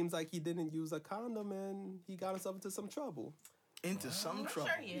 it seems like he didn't use a condom, and he got himself into some trouble. Into some I'm trouble.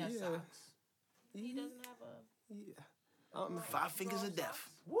 sure he has Yeah. socks. He doesn't have a. Yeah. 5 fingers of death.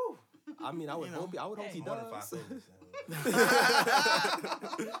 Woo. I mean, I would hope Hey. he More than 5 does. fingers.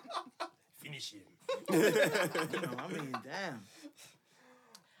 Finish him. I mean, damn.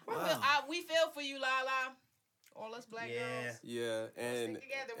 We feel for you, Lala. All us black Yeah. girls. Yeah, and Stick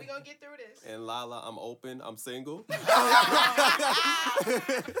together. We gonna get through this. and Lala, I'm open. I'm single.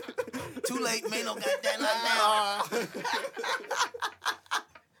 Too late, man. No goddamn now.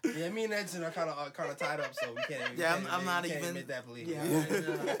 Yeah, me and Edson are kind of tied up, so we can't. Yeah, we can't I'm not we can't even- admit that, please. Yeah.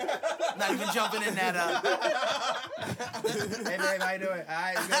 Not even jumping in that. Hey, babe, how you doing? All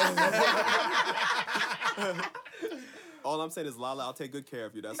right. All I'm saying is, Lala, I'll take good care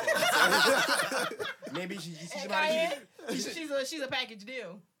of you. That's all I'm saying. Maybe she's Hey, about to. Cayenne, she's a package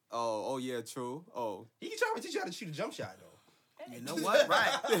deal. Oh, yeah, true. Oh, He can try to teach you how to shoot a jump shot, though. You know what?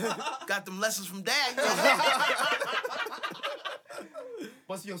 Right. Got them lessons from dad.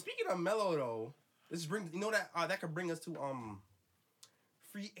 But speaking of Melo though, this brings that could bring us to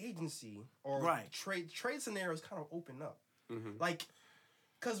free agency or trade scenarios kind of open up. Like,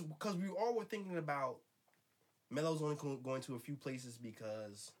 cause we all were thinking about Melo's only going to a few places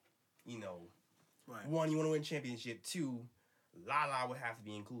because, one, you want to win championship. Two, Lala would have to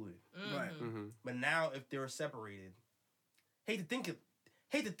be included. Right. But now if they're separated, hate to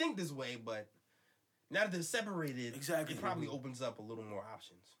think this way, but now that they're separated, exactly, it probably opens up a little more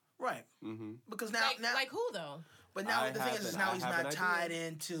options. Right. Because now, like who though? But now the thing is now he's not tied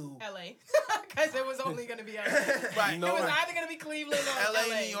into LA, because it was only going to be LA. Right. No, it was either going to be Cleveland or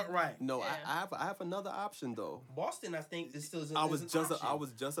LA, New York. Right. No, Yeah. I have another option though. Boston, I think, is still. I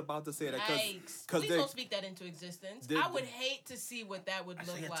was just about to say that Yikes. because Please don't speak that into existence. I would hate to see what that would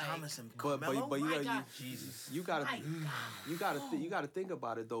look like. Thomas and but Jesus. you gotta think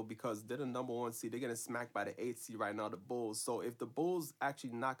about it though, because they're the number 1 seed. They're getting smacked by the 8th seed right now, the Bulls. So if the Bulls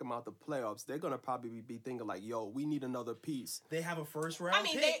actually knock them out the playoffs, they're gonna probably be thinking like, "Yo, we need another piece." They have a first round. I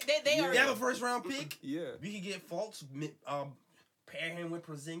mean, pick. they They have a first round pick. Yeah. We could get Fultz, pair him with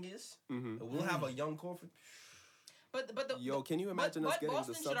Porzingis. We'll have a young core. Can you imagine us getting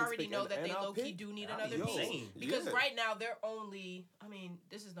Boston the should Celtics already pick know and that they our low key pick? do need another Yo. piece. Because Yeah. right now they're only. I mean,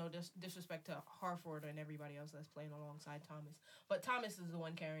 this is no disrespect to Harford and everybody else that's playing alongside Thomas, but Thomas is the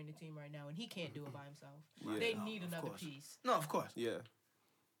one carrying the team right now, and he can't do it by himself. Yeah. They No, need of another course. piece. No, of course. Yeah.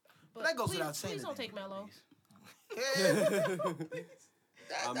 But that goes please, without saying. Please don't that they take need Melo. these. Yeah.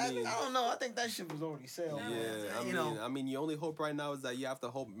 I mean- I don't know. I think that shit was already sailed. Yeah, I mean, your only hope right now is that you have to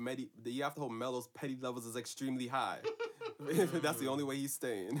hope Melo's petty levels is extremely high. That's the only way he's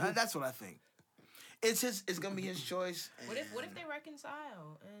staying. That's what I think. It's gonna be his choice. What if they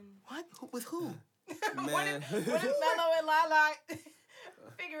reconcile and What? With who? what Man. if Melo and Lala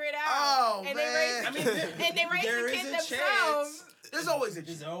figure it out? Oh, and man. they raise There the is kid a themselves. chance. There's always a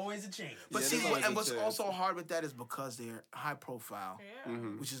There's always a chance. But Yeah, see, there's always and a what's chance. also hard with that is because they're high profile, Yeah.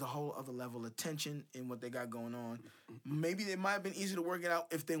 which is a whole other level of tension in what they got going on. Maybe it might have been easier to work it out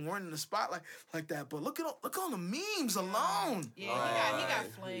if they weren't in the spotlight like that. But look on the memes alone. Yeah, he got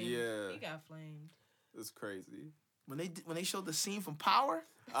flamed. Yeah. He got flamed. It's crazy. When they showed the scene from Power,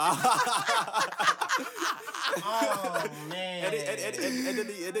 Oh man. And then he the had editing,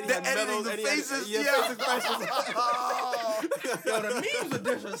 Melo's the and he had- faces, yeah, yeah. face expressions. Yo, the memes are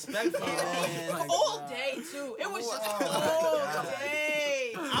disrespectful, man. All day too. It was just Oh, all God.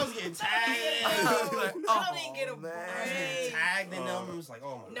 day. I was getting tagged. I didn't get a man. I was getting break. tagged in them. It was like,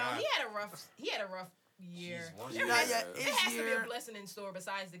 oh my No, god. he had a rough year. Jeez, There Yeah, has, yeah, there his has to be year- a blessing in store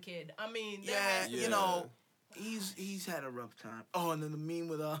besides the kid. I mean, there Yeah, has to be. you know, he's had a rough time. Oh, and then the meme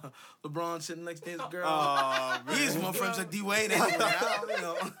with LeBron sitting next to his girl. Oh, man. He's more friends with D Wade anyway.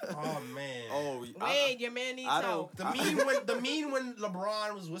 Oh man. Oh, Wait, your man needs I help. The meme when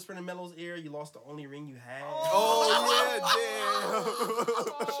LeBron was whispering in Melo's ear, "You lost the only ring you had."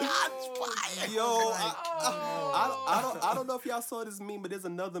 Yo, I don't know if y'all saw this meme, but there's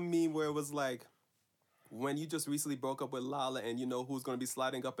another meme where it was like, when you just recently broke up with Lala and you know who's gonna be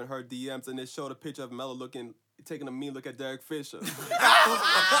sliding up in her DMs, and it showed a picture of Melo taking a mean look at Derek Fisher.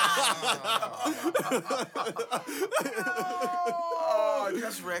 Oh,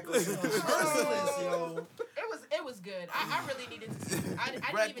 just reckless. Merciless, yo. It was good. I really needed to see it. I didn't even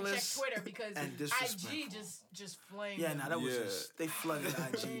check Reckless Twitter because and disrespectful. IG just flamed. Yeah, him. nah, that was Yeah. just they flooded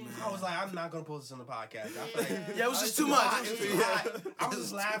IG, man. I was like, I'm not gonna post this on the podcast. I feel like, Yeah, it was just too much. It was too hot. I was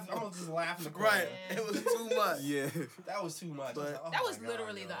just laughing. The corner. Right, it was too much. Yeah. That was too much. But- I like, oh That my was God,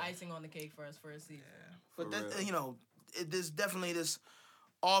 literally yo. the icing on the cake for us for a season. But For that, real. you know, there's definitely this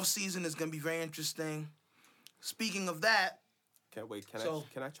off season is gonna be very interesting. Speaking of that, Can't wait. So-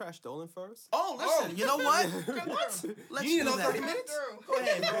 Can I trash Dolan first? oh listen, you know what? What? Let's You need do another 30 that. minutes? Through. Go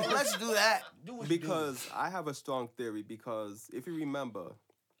ahead, bro. Let's do that. Do what you do. Because I have a strong theory. Because if you remember,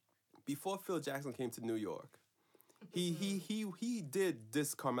 before Phil Jackson came to New York, he did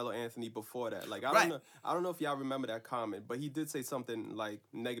diss Carmelo Anthony before that. Like I don't know if y'all remember that comment, but he did say something like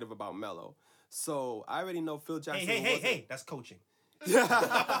negative about Melo. So I already know Phil Jackson. Hey, that's coaching.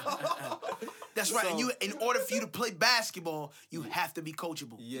 That's right. So- And in order for you to play basketball, you have to be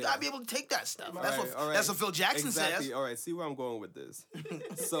coachable. You Yeah. gotta be able to take that stuff. That's All right, all right. that's what Phil Jackson exactly. says. All right, see where I'm going with this.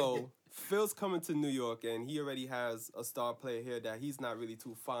 So Phil's coming to New York, and he already has a star player here that he's not really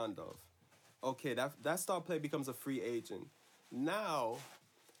too fond of. Okay, that star player becomes a free agent. Now,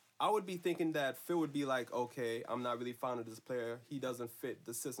 I would be thinking that Phil would be like, okay, I'm not really fond of this player. He doesn't fit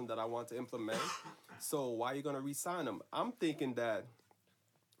the system that I want to implement. So why are you gonna re-sign him? I'm thinking that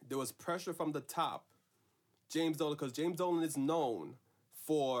there was pressure from the top. James Dolan, because James Dolan is known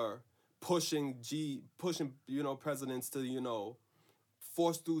for pushing presidents to,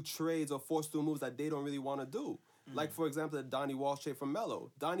 force through trades or force through moves that they don't really want to do. Like, for example, the Donnie Walsh trade for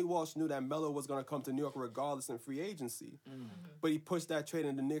Melo. Donnie Walsh knew that Melo was going to come to New York regardless in free agency. But he pushed that trade,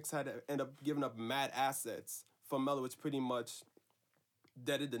 and the Knicks had to end up giving up mad assets for Melo, which pretty much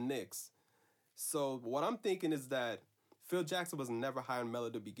deaded the Knicks. So what I'm thinking is that Phil Jackson was never high on Melo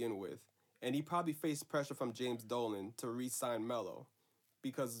to begin with, and he probably faced pressure from James Dolan to re-sign Melo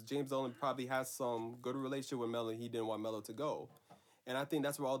because James Dolan probably has some good relationship with Melo, and he didn't want Melo to go. And I think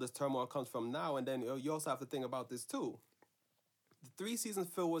that's where all this turmoil comes from now. And then you also have to think about this too. The 3 seasons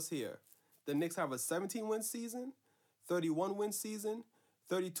Phil was here, the Knicks have a 17-win season, 31-win season,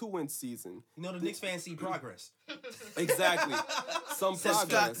 32-win season. You know, the Knicks fans see progress. Exactly. Some Scott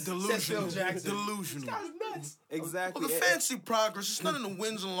progress. delusional. Phil Jackson. Delusional. Nuts. Exactly. Well, the fancy progress, it's not in the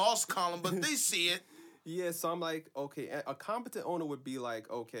wins and loss column, but they see it. Yeah, so I'm like, okay, a competent owner would be like,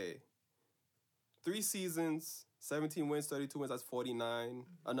 okay, 3 seasons, 17 wins, 32 wins, that's 49.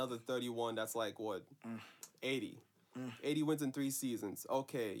 Another 31, that's like, what, 80. 80 wins in 3 seasons.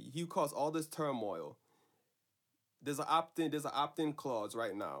 Okay, you caused all this turmoil. There's an opt-in clause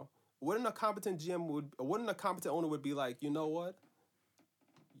right now. Wouldn't a competent owner would be like, you know what?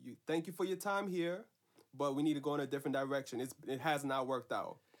 Thank you for your time here, but we need to go in a different direction. It has not worked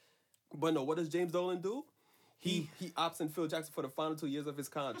out. But no, what does James Dolan do? He opts in Phil Jackson for the final 2 years of his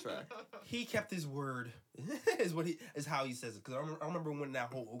contract. He kept his word. is how he says it. Because I remember when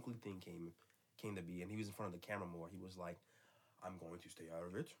that whole Oakley thing came to be, and he was in front of the camera more. He was like, "I'm going to stay out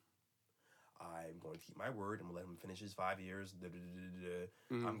of it. I'm going to keep my word. I'm going to let him finish his 5 years.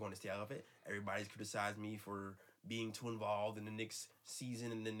 I'm going to stay out of it. Everybody's criticized me for being too involved in the Knicks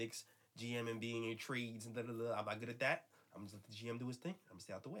season and the Knicks GM and being in trades and I'm not good at that. I'm just let the GM do his thing. I'm going to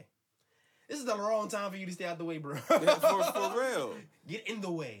stay out the way." This is the wrong time for you to stay out the way, bro. Yeah, for real. Get in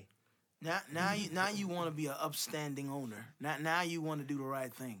the way. Now you want to be an upstanding owner. Now you want to do the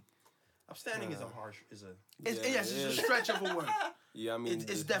right thing. Upstanding is a Yes, it's a stretch of a word. Yeah, I mean,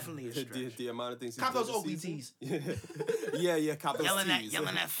 It's definitely a stretch. The amount of things. Cop those OPTs. Yeah, cop those Yelling T's.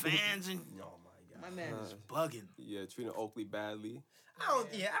 at fans and Oh my god. my man is bugging. Yeah, treating Oakley badly. I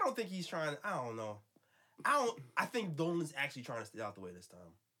don't think he's trying. I don't know. I think Dolan's actually trying to stay out the way this time.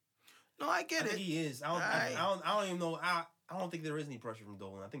 No, I I get think it. he is. I don't even know. I don't think there is any pressure from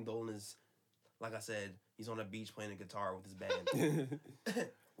Dolan. I think Dolan is, like I said, he's on the beach playing a guitar with his band.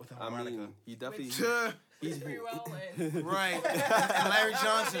 With a I harmonica. mean, he definitely. He's Sprewell and right. And Larry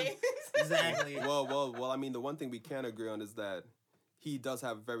Johnson. Exactly. Well. I mean, the one thing we can agree on is that he does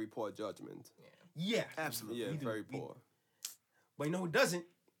have very poor judgment. Yeah. Absolutely. Yeah, We do. very poor. But you know who doesn't?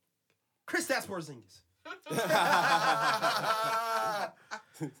 Kristaps Porzingis.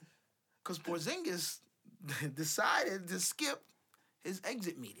 Because Porzingis decided to skip his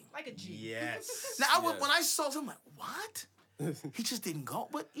exit meeting. like a G. Yes. Now, Yes. when I saw him, I'm like, what? He just didn't go.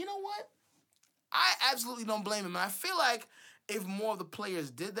 But you know what? I absolutely don't blame him. And I feel like if more of the players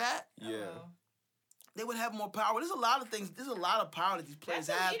did that, Yeah. they would have more power. There's a lot of things. There's a lot of power that these players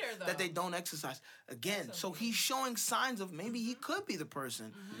That's a have leader, though. that they don't exercise. Again, That's a so leader. he's showing signs of maybe he could be the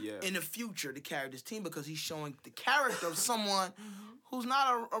person Yeah. in the future to carry this team because he's showing the character of someone who's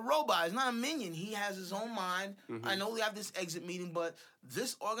not a robot. He's not a minion. He has his own mind. I know we have this exit meeting, but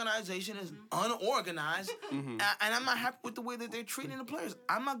this organization is unorganized, and I'm not happy with the way that they're treating the players.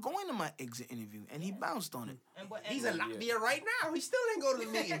 I'm not going to my exit interview, and he bounced on it. He's in Latvia right now. He still didn't go to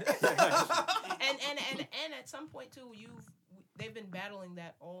the meeting. and at some point too, they've been battling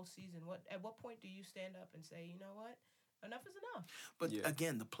that all season. At what point do you stand up and say, you know what, enough is enough? But Yeah.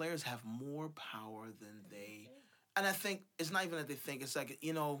 again, the players have more power than they. And I think it's not even that they think. It's like,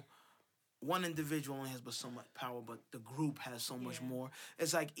 one individual only has but so much power, but the group has so much Yeah. more.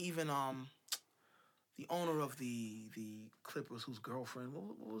 It's like even the owner of the Clippers, whose girlfriend,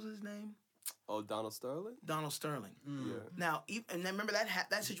 what was his name? Oh, Donald Sterling. Donald Sterling. Yeah. Now, and then remember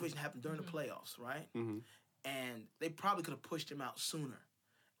that situation happened during the playoffs, right? Mm-hmm. And they probably could have pushed him out sooner.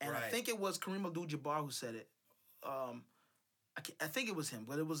 And I Right. think it was Kareem Abdul-Jabbar who said it. I think it was him,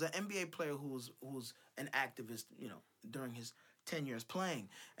 but it was an NBA player who was an activist, during his 10 years playing.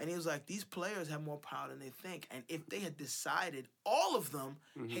 And he was like, these players have more power than they think. And if they had decided, all of them,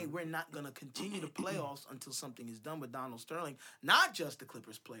 hey, we're not going to continue the playoffs until something is done with Donald Sterling, not just the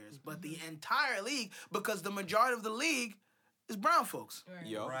Clippers players, but the entire league, because the majority of the league is brown folks. Right.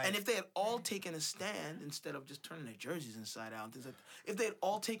 Yo. Right. And if they had all taken a stand instead of just turning their jerseys inside out, and things like that, if they had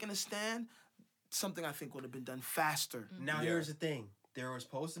all taken a stand, something I think would have been done faster. Now Yeah. here's the thing. There was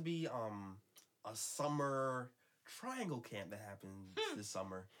supposed to be a summer triangle camp that happened this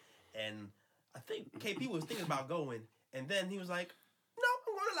summer. And I think KP was thinking about going. And then he was like, no,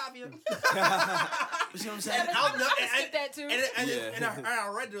 I'm going to Latvia. You see what I'm saying? And I would and- skip that too. And I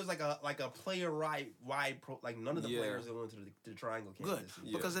read there was like a player wide pro, like none of the Yeah. players that went to the triangle Good, campus.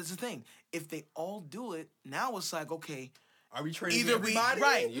 Yeah. because that's the thing. If they all do it, now it's like, okay, Are we trading either we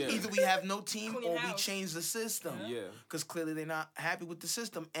everybody? Yeah. either we have no team Clean or we house. change the system. Yeah. Because clearly they're not happy with the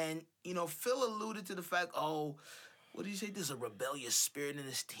system. And, Phil alluded to the fact, what did you say? There's a rebellious spirit in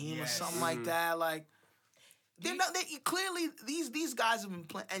this team Yes. or something like that. Like, they're not, clearly, these guys have been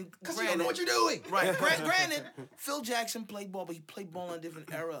playing. And Because you don't know what you're doing. Right. Granted, Phil Jackson played ball, but he played ball in a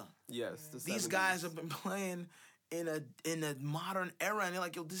different era. Yes. The These 70s. guys have been playing in a modern era, and they're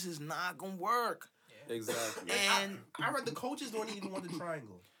like, yo, this is not going to work. Exactly. And I read the coaches don't even want the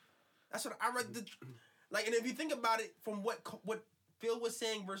triangle. That's what I read. And if you think about it, from what Phil was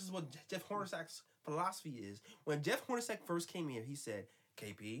saying versus what Jeff Hornacek's philosophy is, when Jeff Hornacek first came here, he said,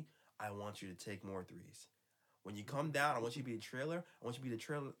 "KP, I want you to take more threes. When you come down, I want you to be a trailer. I want you to be the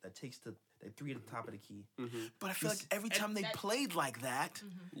trailer that takes the three at the top of the key." but I feel like every time they played like that,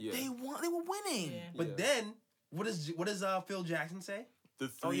 Yeah. they were winning. Yeah. But Yeah. then, what does Phil Jackson say? The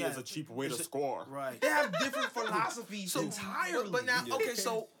three yeah. is a cheap way to It's a- score. Right. They have different philosophies So, entirely. but now, Yeah. okay,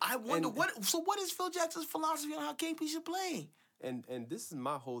 so I wonder And- what is Phil Jackson's philosophy on how KP should play? And this is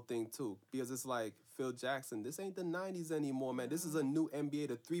my whole thing too, because it's like Phil Jackson. This ain't the '90s anymore, man. This is a new NBA.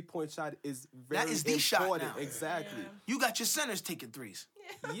 The 3-point shot is very That is the shot important. now. Exactly. You got your centers taking threes.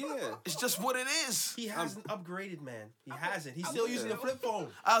 Yeah. It's just what it is. he hasn't upgraded, man. He hasn't. He's still using the with flip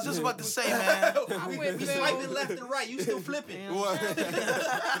phone. I was just about to say, man. I'm with He's Phil. swiping left and right. You still flipping.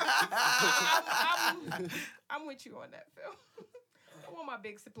 I'm with you on that, Phil. I want my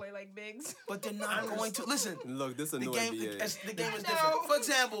bigs to play like bigs. But they're not going to listen. Look, this is a The new game, NBA. the game is I know. different. For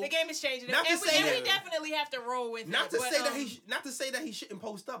example, The game is changing, Not to and, say and we that- definitely have to roll with Not it. to but, say that not to say that he shouldn't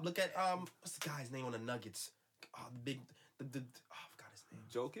post up. Look at what's the guy's name on the Nuggets? The big I forgot his name.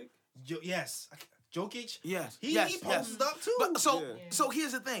 Jokic? Yes, Jokic. yes, He yes, posts yes. up too. But so Yeah. so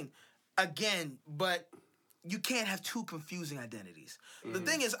here's the thing. Again, but you can't have two confusing identities. The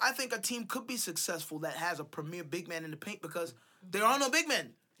thing is, I think a team could be successful that has a premier big man in the paint because there are no big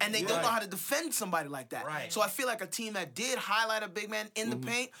men. And they don't Right. know how to defend somebody like that. Right. So I feel like a team that did highlight a big man in the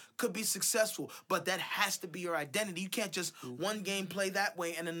paint could be successful. But that has to be your identity. You can't just one game play that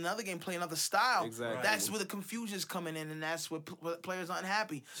way and then another game play another style. Exactly. That's where the confusion's coming in, and that's where players aren't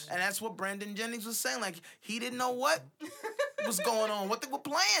happy. And that's what Brandon Jennings was saying. Like, he didn't know what was going on, what they were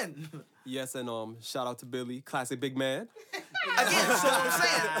playing. Yes, and shout out to Billy, classic big man. Again, so what I'm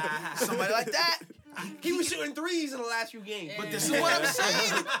saying, somebody like that. he was shooting threes in the last few games. But this is what I'm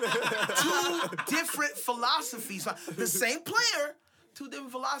saying. Two different philosophies. The same player, two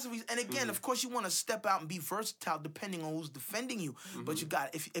different philosophies. And again, of course, you want to step out and be versatile depending on who's defending you. But you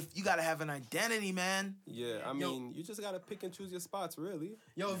got if you got to have an identity, man. Yeah, I mean, you just gotta pick and choose your spots, really.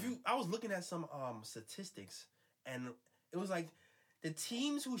 Yo, I was looking at some statistics, and it was like the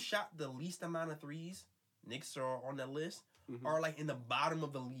teams who shot the least amount of threes, Knicks are on that list, are like in the bottom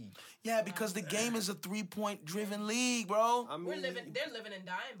of the league. Yeah, because the game is a 3-point driven league, bro. I mean, they're living and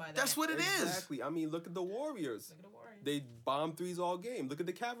dying by that. That's what it is. exactly. I mean, look at the Warriors. Look at the Warriors. They bomb threes all game. Look at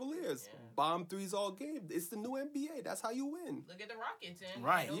the Cavaliers. Bomb threes all game. It's the new NBA. That's how you win. Look at the Rockets and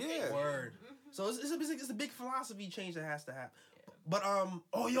Right. and Yeah. OKC. Word. So it's a big philosophy change that has to happen. But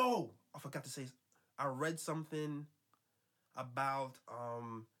I forgot to say, I read something about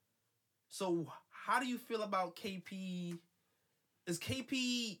so how do you feel about KP? Is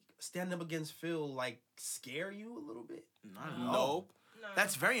KP standing up against Phil like scare you a little bit? I don't know. Nope. No.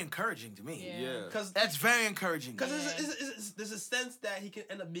 That's very encouraging to me. Yeah. Yeah. Because That's very encouraging. there's a sense that he can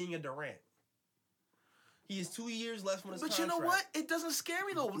end up being a Durant. He has 2 years left on his But contract. you know what? It doesn't scare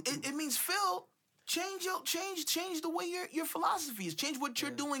me though. It means Phil, change the way your philosophy is. Change what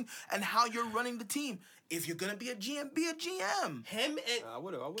you're doing and how you're running the team. If you're gonna be a GM, be a GM. Him and I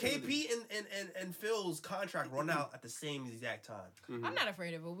would've KP and Phil's contract run out at the same exact time. I'm not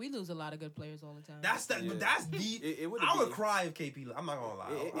afraid of it. We lose a lot of good players all the time. That's the Yeah. that's the. It would've I would been- cry if KP. I'm not gonna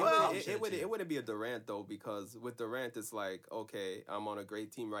lie. It wouldn't be a Durant though, because with Durant it's like, okay, I'm on a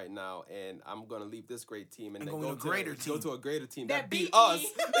great team right now, and I'm gonna leave this great team and And then go to a greater go team. to a greater team That that beat beat us me.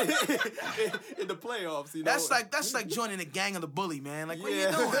 in the playoffs. You know, That's like joining the gang of the bully, man. Like, what are you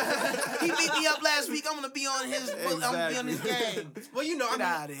Yeah. doing? He beat me up last week. I'm gonna be on his. I'm gonna be on his Exactly. gang. Well, you know, Get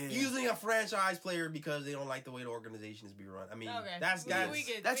I outta mean, here. using a franchise player because they don't like the way the organization is being run. I mean, Okay. that's We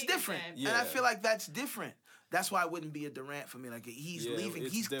get- That's we get different, that. and I Yeah. feel like that's different. That's why it wouldn't be a Durant for me. Like, he's Yeah, leaving.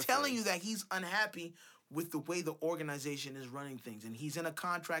 it's He's different. telling you that he's unhappy with the way the organization is running things, and he's in a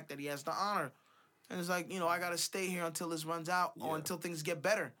contract that he has to honor. And it's like, I got to stay here until this runs out or Yeah. until things get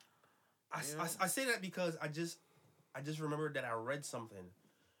better. I say that because I just remembered that I read something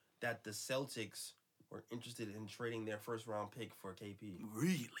that the Celtics were interested in trading their first round pick for KP.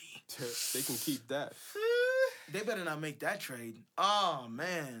 Really? They can keep that. They better not make that trade. Oh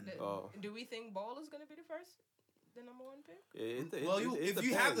man. Do we think Ball is going to be the number one pick? Well, if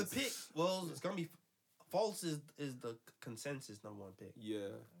you have the depends. pick, well, it's gonna be Fultz is the consensus number one pick. Yeah.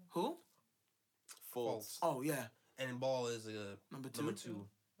 Who? Fultz. Oh yeah. And Ball is Number number two. two.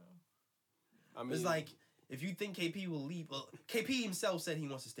 I mean, It's like if you think KP will leave, well, KP himself said he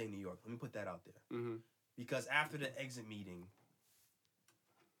wants to stay in New York. Let me put that out there. Mhm. Because after the exit meeting,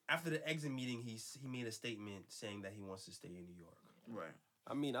 he made a statement saying that he wants to stay in New York. Right.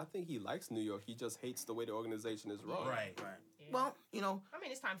 I mean, I think he likes New York. He just hates the way the organization is run. Right. Right. Yeah. Well, you know, I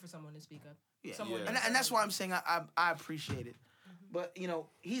mean, it's time for someone to speak up. yeah. Someone Yeah. And that's why I'm saying I appreciate it. But, you know,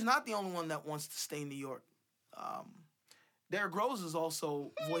 he's not the only one that wants to stay in New York. Derrick Rose has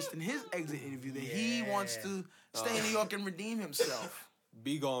also voiced in his exit interview that he wants to stay in New York and redeem himself.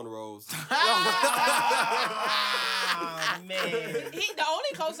 Be gone, Rose. Ah, man. The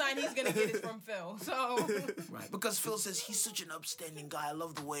only cosign he's going to get is from Phil. So Right. Because Phil says he's such an upstanding guy. I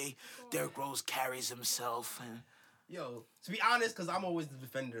love the way Derrick Rose carries himself. And Yo, to be honest, because I'm always the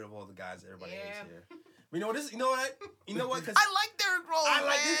defender of all the guys that everybody hates Yeah. here. You know what? You know what? Cause I like Derrick Rose, I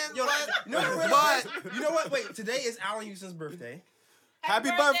like man. this. Yo, you know what? But- You know what? Wait, today is Allen Houston's birthday. Happy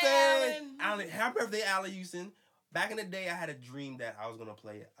birthday! Alan. Happy birthday, Allen Houston. Back in the day, I had a dream that I was gonna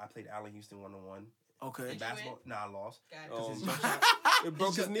play. I played Allen Houston 1-on-1 Okay. in basketball. Nah, I lost. Got it. Oh, His jump shot- It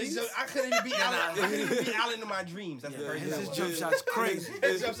broke his knees. I couldn't even beat Allen. I couldn't even beat Allen in my dreams. That's Yeah, the crazy. his that was. jump shot's crazy.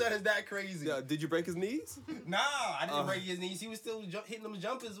 His jump shot is that crazy. Yeah, did you break his knees? Nah, I didn't break his knees. He was still hitting them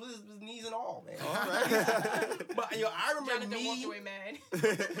jumpers with his knees and all, man. All right. But yo, I remember Jonathan walked away mad.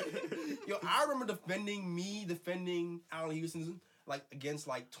 I remember defending Allen Houston like against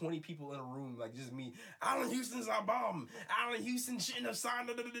like 20 people in a room, like just me. Allen Houston's our bomb. Allen Houston shouldn't have signed.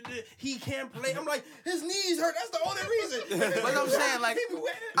 He can't play. I'm like, his knees hurt. That's the only reason. But I'm saying, like,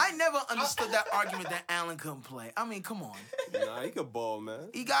 I never understood that argument that Allen couldn't play. I mean, come on. Nah, he could ball, man.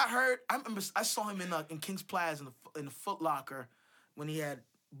 He got hurt. I remember I saw him in Kings Plaza in the Foot Locker when he had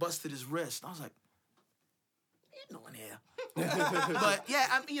busted his wrist. I was like, "You doing here?" But yeah,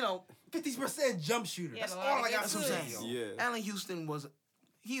 I mean, you know, 50% jump shooter. Yeah, That's a all lot of I got that's to what I'm say. saying. yo. Yeah. Allen Houston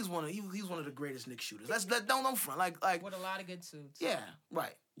he's one of the greatest Knicks shooters. Don't front like With a lot of good suits. yeah,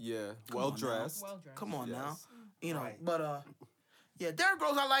 right. Yeah, Come well on now. dressed. Well dressed. Come on Yes. now, you know. Right. But yeah, Derrick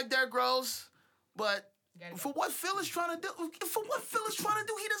Rose. I like Derrick Rose, but. Gotta go. For what Phil is trying to do,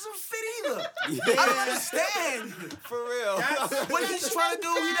 he doesn't fit either. I don't understand. For real. What he's trying to do,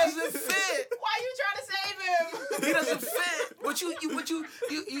 he doesn't fit. Why are you trying to save him? He doesn't fit. But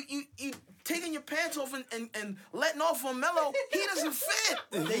you taking your pants off and letting off on Melo, he doesn't fit.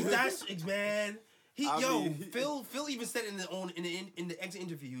 That's man. I mean, Phil even said in the exit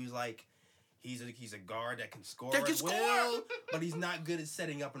interview, he was like, he's a guard that can score That can as well, but he's not good at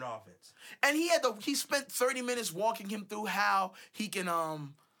setting up an offense. And he spent 30 minutes walking him through how he can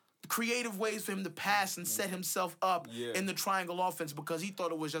creative ways for him to pass and set himself up Yeah. in the triangle offense because he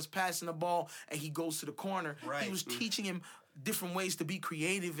thought it was just passing the ball and he goes to the corner. Right. He was teaching him different ways to be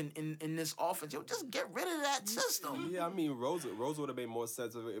creative in this offense. Yo, just get rid of that system. Yeah, I mean, Rose would have made more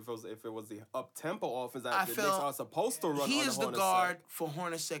sense if it was the up tempo offense that I the feel Knicks are supposed to run. He on is the Hornacek. guard for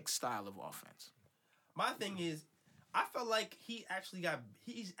Hornacek's style of offense. My thing is, I felt like he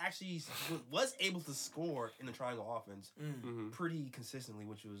was able to score in the triangle offense pretty consistently,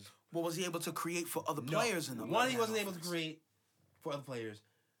 which was What was he able to create for other players in the one. He wasn't offense? able to create for other players.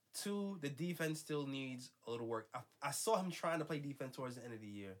 Two, the defense still needs a little work. I saw him trying to play defense towards the end of the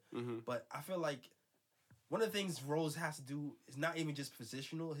year, but I feel like one of the things Rose has to do is not even just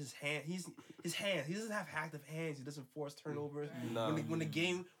positional. His hands. He doesn't have active hands. He doesn't force turnovers. No. When the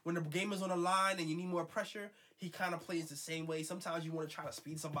game is on the line and you need more pressure, he kind of plays the same way. Sometimes you want to try to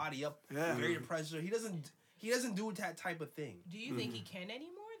speed somebody up, create the pressure. He doesn't do that type of thing. Do you think he can anymore?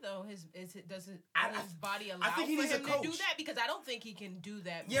 Though does his body allow I think he for needs a him to do coach. that? Because I don't think he can do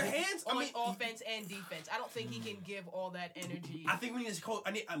that. Your hands, on I mean, offense and defense. I don't think he can give all that energy. I think we need a coach.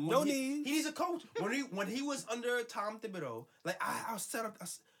 Need. He needs a coach. When he was under Tom Thibodeau, like I was set up.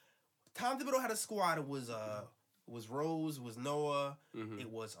 Tom Thibodeau had a squad. It was Rose, it was Noah, it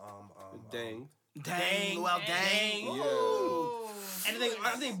was Dang. Dang. Well, dang. Ooh. and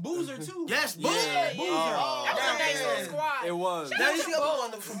I think Boozer too. Yes, Yeah. Boozer. Boozer. Oh, that was a nice Yeah. little squad. It was. That is the other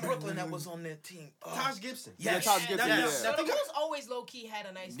one from Brooklyn that was on their team. Oh. Taj Gibson. Yes. Yeah, Taj Gibson, Now, yeah. So the think, Bulls always low key had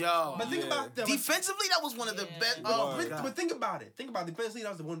a nice Yo. squad. but think Yeah. about that. Defensively, that was one of the Yeah. best. It Oh, was. God. But think about it. Defensively,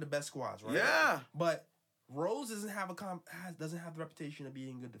 that was one of the best squads, right? Yeah. But Rose doesn't have the reputation of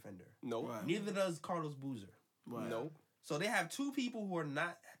being a good defender. Nope. Right. Neither does Carlos Boozer. Right. Nope. So they have two people who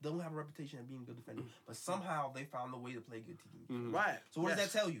don't have a reputation of being good defenders, but somehow they found a way to play good teams. Right. So what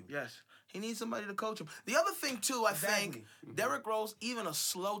does that tell you? Yes. He needs somebody to coach him. The other thing, too, I think, Derrick Rose, even a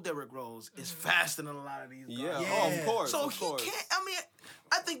slow Derrick Rose, is faster than a lot of these guys. Yeah, Yeah. Oh, of course. So of course. he can't, I mean,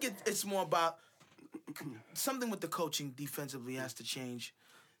 I think it's more about something with the coaching defensively has to change.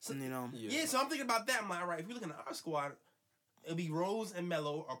 You know? Yeah, so I'm thinking about that. I'm like, all right, if we look at our squad, it'll be Rose and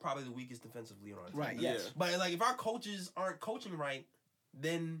Melo are probably the weakest defensively on our team. Right, Yeah. yes. But like, if our coaches aren't coaching right,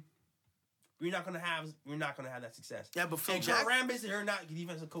 then we're not gonna have that success. Yeah, but Phil And Jackson. Rambis, you're not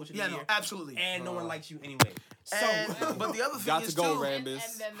defensive coach of the Yeah, year, no, absolutely. and no one likes you anyway. So, And, but the other thing Got is, to go, too, Ram. And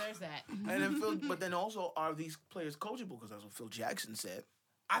then there's that. but then also, are these players coachable? Because that's what Phil Jackson said.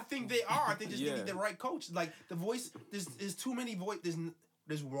 I think they are. I think they Yeah. need the right coach. Like the voice, there's too many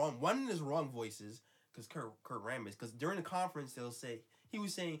there's wrong voices because Kurt Rambis. Because during the conference he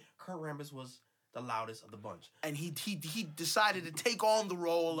was saying Kurt Rambis was the loudest of the bunch. And he decided to take on the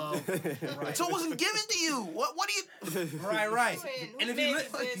role of. Right. So it wasn't given to you. What do you? Right. And if if you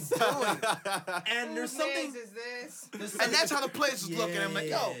is li- this? and there's Whose something, man's is this? And that's how the players was looking at him like,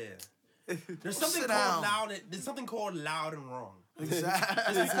 yo. There's something Sit called down. loud. There's something called loud and wrong.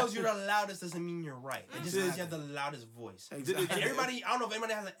 Exactly. Just because you're the loudest doesn't mean you're right. It just means you have the loudest voice. Exactly. And everybody, I don't know if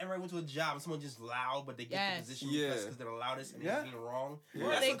anybody has ever went to a job and someone just loud, but they get Yes. the position Yeah. because they're the loudest and Yeah. they're being wrong. Yeah. Or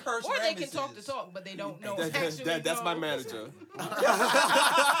That's they, what Kurt or they Rambis can talk is. the talk, but they don't know. That's my manager.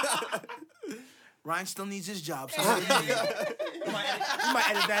 Ryan still needs his job. So You might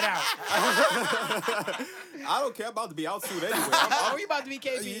edit that out. I don't care. I'm about to be out soon anyway. Are we about to be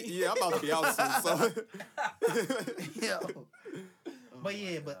KB? Yeah, I'm about to be out soon. So yeah. But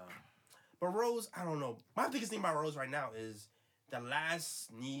Rose, I don't know. My biggest thing about Rose right now is the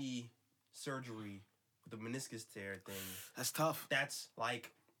last knee surgery with the meniscus tear thing. That's tough. That's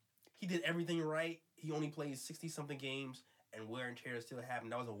like, he did everything right. He only played 60-something games, and wear and tear still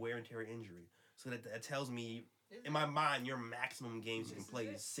happened. That was a wear and tear injury. So that tells me, in my mind, your maximum games you can play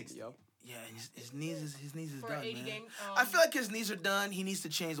is 60. Yep. Yeah, his knees is For done, 80 man. game, I feel like his knees are done. He needs to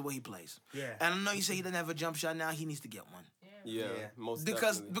change the way he plays. Yeah. And I know you say he doesn't have a jump shot now. He needs to get one Yeah, Yeah. most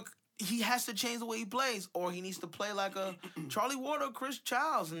because definitely. he has to change the way he plays, or he needs to play like a Charlie Ward or Chris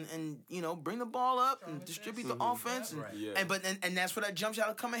Childs, and you know, bring the ball up and distribute the offense. And, Right. Yeah. and that's where that jump shot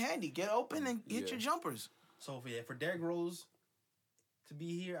will come in handy. Get open and hit Yeah. your jumpers. So for Derrick Rose to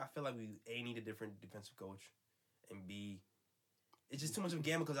be here, I feel like we need a different defensive coach, and B, it's just too much of a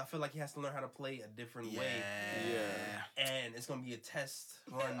gamble because I feel like he has to learn how to play a different way, Yeah. and it's gonna be a test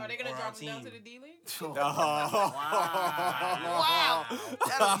run. Are they gonna on our drop him team. down to the D League? Oh, Wow.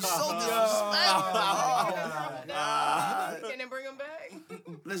 that'll be so disrespectful. Oh, can they bring him back?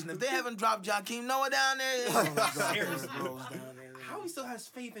 Listen, if they haven't dropped Joakim Noah down there, they're gonna drop Seriously. Derrick Rose down there. How he still has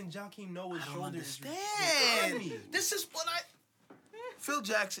faith in Joakim Noah's I don't shoulder? is understand. me. This is what Phil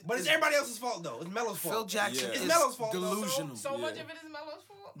Jackson. But it's is- everybody else's fault though. It's Melo's fault. Phil Jackson Yeah. is It's Melo's fault, though. delusional. So much Yeah. of it is Melo's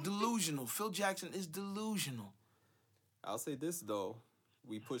fault. Delusional. Phil Jackson is delusional. I'll say this though: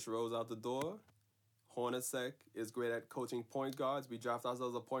 we push Rose out the door. Hornacek is great at coaching point guards. We draft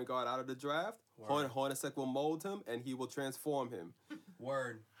ourselves a point guard out of the draft. Word. Hornacek will mold him, and he will transform him.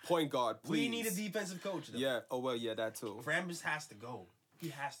 Word. Point guard, please. We need a defensive coach though. Yeah. Oh well. Yeah, that too. Rambis has to go. He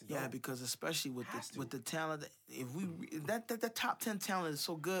has to go. Yeah, because especially with Has to. the talent, if we that top 10 talent is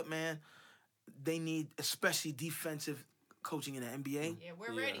so good, man. They need especially defensive coaching in the NBA. Yeah,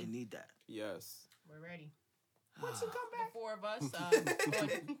 we're Yeah. They ready. need that. Yes. We're ready. Once he come The back. four of us on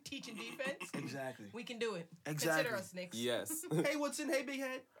teaching defense. Exactly. We can do it. Exactly. Consider us, Knicks. Yes. Hey, Woodson. Hey, big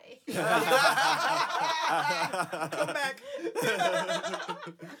head. Come back.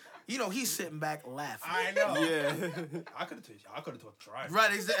 You know he's sitting back laughing. I know. Yeah. I could have tried.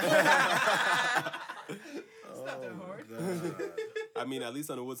 Right, exactly. It's not that hard. I mean, at least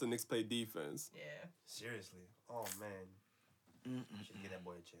on the Woodson Knicks play defense. Yeah. Seriously. Oh man. Should give that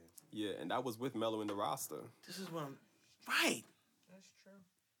boy a chance. Yeah, and that was with Melo in the roster. This is what I'm. Right. That's true.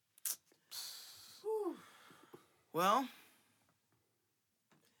 Well,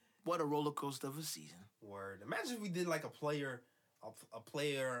 what a roller coaster of a season. Word. Imagine if we did like a player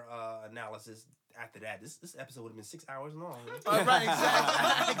analysis after that. This episode would have been 6 hours long. Right,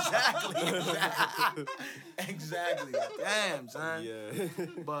 exactly. Exactly. Damn, son. Yeah.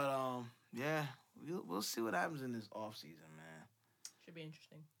 But yeah, we'll see what happens in this off season, man. Should be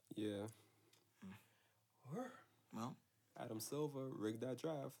interesting. Yeah. Word. Well, Adam Silver rigged that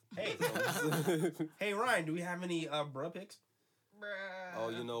draft. Hey. Hey Ryan, do we have any bruh picks? Oh,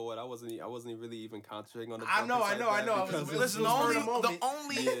 you know what? I wasn't really even concentrating on the. I know. because I was- because- Listen, It was the for the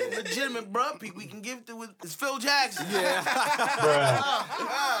only moment. legitimate bruh pick we can give to is Phil Jackson. Yeah. Oh,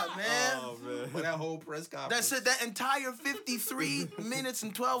 God, man. Oh man. For that whole press conference. That's it. That entire 53 minutes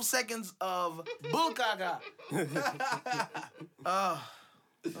and 12 seconds of bullcaca.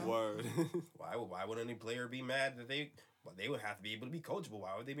 Word. Why would any player be mad that they? Well, they would have to be able to be coachable.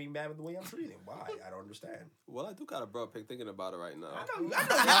 Why would they be mad with the way I'm treating? Why? I don't understand. Well, I do got a bro pick thinking about it right now.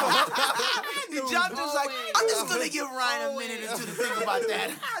 John was like, I'm just gonna give Ryan a minute or two to think about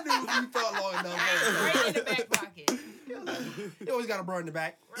that. I knew you thought long enough. Right in the back pocket. You always got a bro in the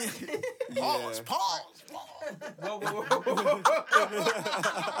back. Pause. Whoa, whoa, whoa, whoa,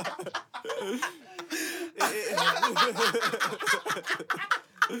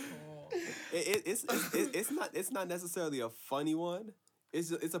 It's not necessarily a funny one.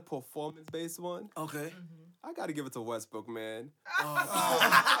 It's a performance based one. Okay. I gotta give it to Westbrook, man.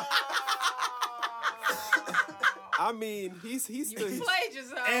 I mean, he's You still played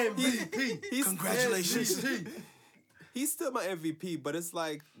yourself. MVP. he's Congratulations. he's still my MVP, but it's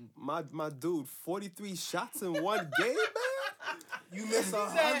like my dude, 43 shots in one game, man. You miss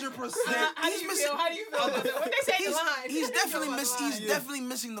 100%. How do you feel? How do you feel? What they say in the line? He's definitely missing. He's definitely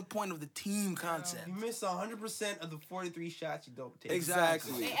missing the point of the team concept. You miss 100% of the 43 shots you don't take.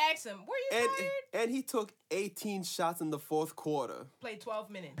 Exactly. They asked him, "Were you tired?" And he took 18 shots in the fourth quarter. Played 12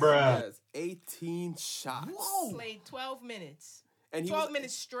 minutes. Yes, 18 shots. Whoa. Played 12 minutes. And he 12 was,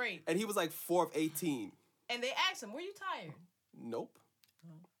 minutes straight. And he was like 4 of 18. And they asked him, "Were you tired?" Nope.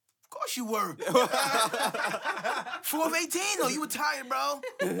 Of course you were. 4 of 18 though. You were tired, bro.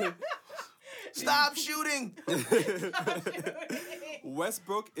 Stop shooting.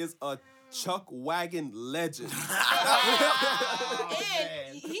 Westbrook is a Chuck Wagon legend.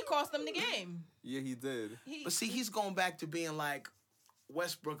 And he cost them the game. Yeah, he did. But see, he's going back to being like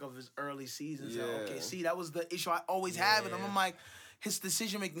Westbrook of his early seasons. Yeah. Okay, see, that was the issue I always had with him. I'm like, his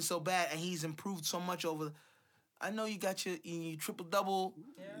decision making so bad, and he's improved so much over. I know you got your triple double.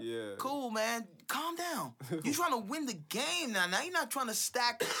 Yeah. Cool, man. Calm down. You're trying to win the game now. Now you're not trying to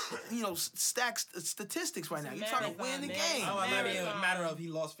stack statistics right now. You're trying to win the game. Oh, it might be a matter of he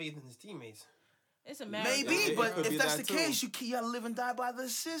lost faith in his teammates. It's a marathon. Maybe, It but could if be that's that the too. case, you gotta live and die by the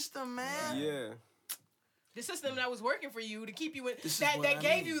system, man. Yeah. The system that was working for you to keep you in This is that what I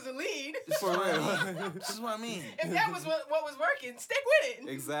gave mean. you the lead. For real. This is what I mean. If that was what was working, stick with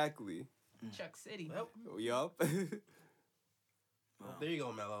it. Exactly. Chuck City. Well, Yup. there you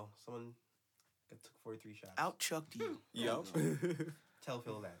go, Melo. Someone that took 43 shots. Out chucked you. Yup. Tell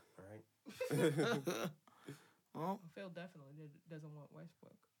Phil that, all right? Well, Phil definitely doesn't want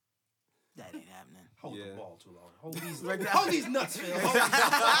Westbrook. that ain't happening. Hold Yeah. the ball too long. Hold these nuts, Phil.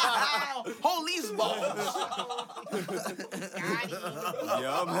 Hold these balls.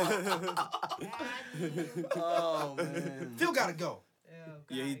 Yup. Oh man. Phil gotta go.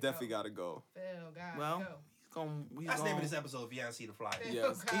 Yeah, he definitely got to go. Phil gotta Well, go. That's the name of this episode if you haven't seen the flyer. Phil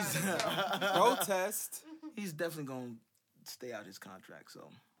Yes. gotta go. Protest. He's definitely gonna stay out his contract, so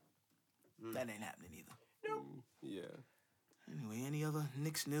that ain't happening either. Yeah. Anyway, any other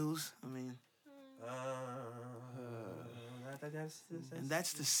Knicks news? I mean, and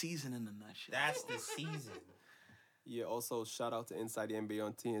that's the season in a nutshell. That's the season. Yeah, also shout out to Inside the NBA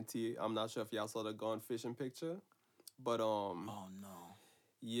on TNT. I'm not sure if y'all saw the Gone Fishing picture, but Oh no.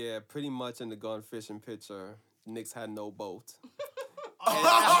 yeah, pretty much in the Gone Fishing picture, Knicks had no boat.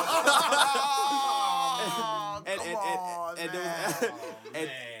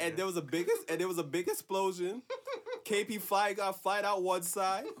 And there was a big explosion. KP flying out one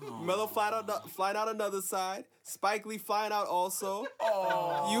side, Melo flying out another side, Spike Lee flying out also.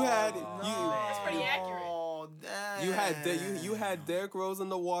 That's pretty accurate. Oh, damn. You had Derrick Rose in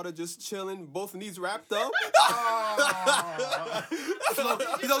the water just chilling, both knees wrapped up.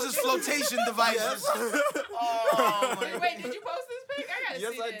 Those is flotation devices. Oh, my Wait, did you post this pic? I gotta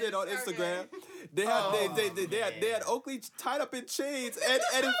Yes, see I this. did on Instagram. They had Oakley tied up in chains, and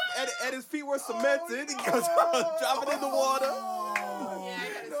his feet were cemented. He was dropping in the water. Yeah, I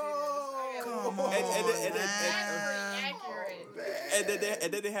gotta see this. Come on, Accurate.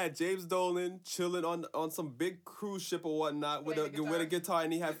 And then they had James Dolan chilling on some big cruise ship or whatnot with a guitar,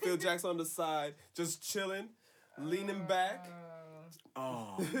 and he had Phil Jackson on the side just chilling, leaning back.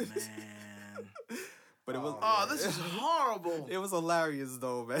 Oh man. But it was This is horrible. it was hilarious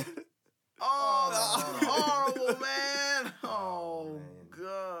though, man. Oh, this is horrible, man. Oh,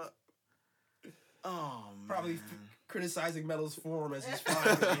 God. Oh, man. Probably criticizing Melo's form as he's flying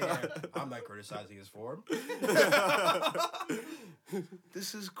in the air. I'm not criticizing his form.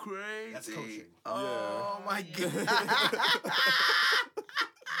 This is crazy. That's coaching. Oh my god.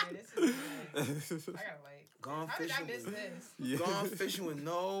 Yeah, this is I gotta like. Gone How did I fishing. miss this? Yeah. Gone fishing with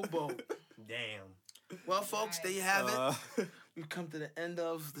no boat. Damn. Well, folks, there you have it. Uh, We've come to the end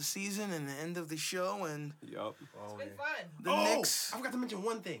of the season and the end of the show, and yup. Oh, It's been yeah. fun. the Oh, Knicks. I forgot to mention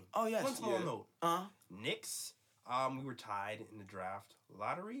one thing. Oh yes. One small Yeah. note. Knicks, we were tied in the draft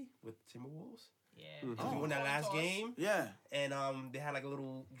lottery with Timberwolves. Yeah. And we won that Coin last toss. game. Yeah. And they had like a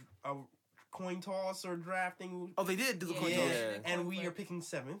little coin toss or draft thing. Oh, they did do the coin Yeah. toss. Yeah. And we are picking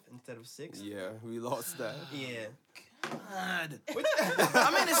 7th instead of 6th. Yeah, we lost that. Yeah. God. I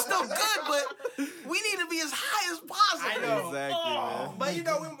mean, it's still good, but we need to be as high as possible. I know. Exactly, man. But you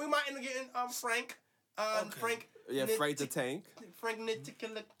know, we might end up getting Frank. Okay. Frank. Yeah, Frank the Tank. Frank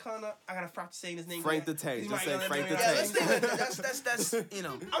Nitilikana. I gotta practice saying his name. Frank the Tank. He Just might say end up Frank the doing Yeah, that. let's Tank. think of that's you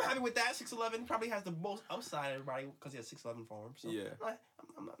know. I'm happy with that. 6'11" probably has the most upside of everybody because he has 6'11" for him. So Yeah.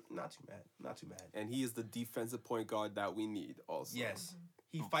 I'm not too mad. Not too mad. And he is the defensive point guard that we need also. Yes.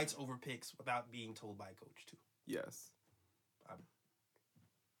 He fights over picks without being told by a coach too. Yes.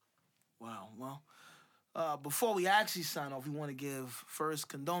 Wow. Well, before we actually sign off, we want to give first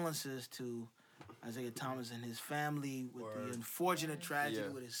condolences to Isaiah Thomas and his family with Word. the unfortunate tragedy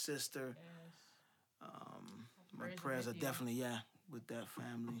Yeah. with his sister. Yes. My Prayers are prayers are with you. definitely with that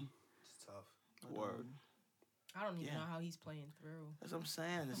family. It's tough. Word. I don't even Yeah. know how he's playing through. That's what I'm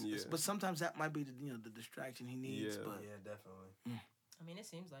saying. Yeah. But sometimes that might be the distraction he needs. Yeah. But Yeah, definitely. I mean, it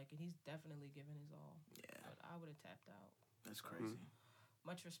seems like it. He's definitely given his all. yeah, But I would have tapped out. that's crazy.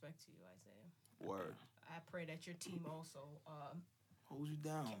 Much respect to you, Isaiah. Word. I pray that your team also, Hold you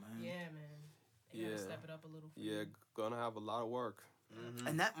down, man. yeah, man. They gotta Yeah. step it up a little. For Yeah, you. gonna have a lot of work.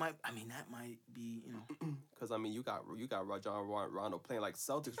 And that might be, Cause I mean, you got Rajon Rondo playing like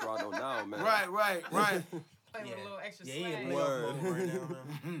Celtics Rondo now, man. right. Playing Yeah. with a little extra Yeah, he in swag. playoff Word. mode right now,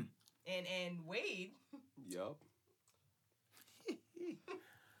 man. And Wade. Yup.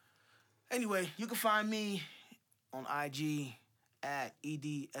 Anyway, you can find me on IG at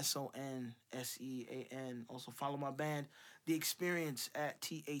EDSONSEAN. Also follow my band, The Experience, at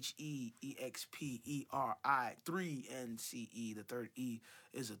THEXPERI3NCE. The third E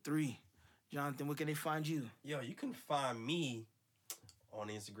is a 3. Jonathan, where can they find you? Yo, you can find me on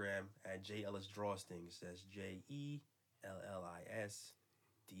Instagram at JEllisDrawsThings. That's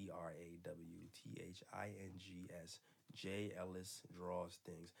JELLISDRAWTHINGS. J Ellis Draws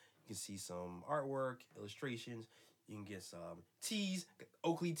Things. You can see some artwork, illustrations. You can get some tees,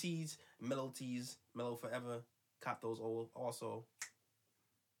 Oakley tees, Mellow Forever. Cop those also.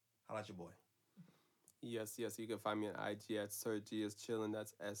 Holla at your boy. Yes. You can find me on IG at Sergi is chillin'.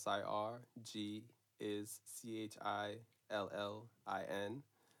 That's SIRG is CHILLIN.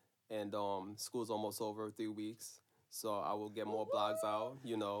 And school's almost over, 3 weeks. So I will get more blogs out,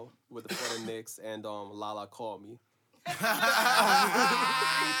 with the for the Knicks and Lala Call Me.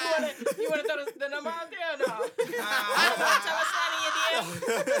 You wanna throw the number out there or no?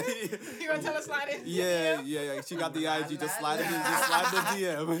 You gonna tell us slide in your DM? Yeah. She got the IG. Just slide it in. Just slide the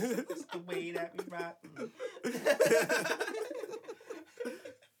DM. That's the way that we rock.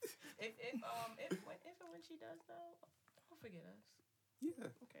 If and when she does though, don't forget us. Yeah.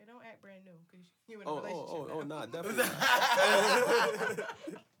 Okay, don't act brand new because you in a relationship. Oh, now. nah, definitely.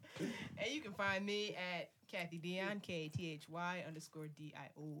 And you can find me at Kathy Dion,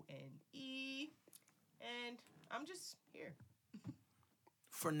 KATHY_DIONE. And I'm just here.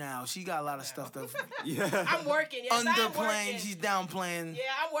 For now, she got a lot of stuff to Yeah. I'm working. Yes, I'm underplaying. working. She's downplaying. Yeah,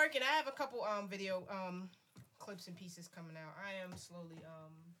 I'm working. I have a couple video clips and pieces coming out. I am slowly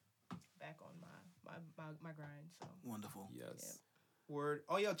back on my grind. So Wonderful. Yes. Word.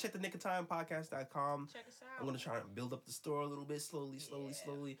 Oh, yo, check the nickoftime.podcast.com. check us out. I'm going to try and build up the store a little bit, slowly.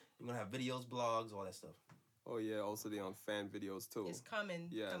 I'm going to have videos, blogs, all that stuff. Oh yeah. Also, they on fan videos too. It's coming.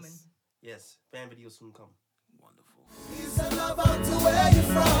 Yes. Coming. Yes, fan videos soon come. Wonderful. Peace and love out to where you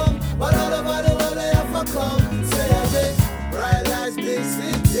from, but all about the world they have to come. Say again, bright lights, big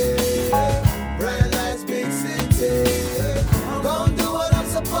city, bright lights, big city. Gonna do what I'm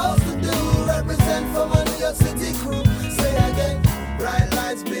supposed to do, represent for my New York City crew. Say again, bright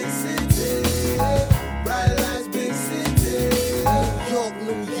lights, big city, bright lights, big city.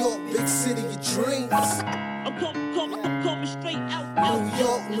 New York, big city of dreams. I'm coming straight out.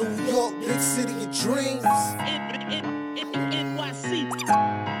 New York, big city of dreams.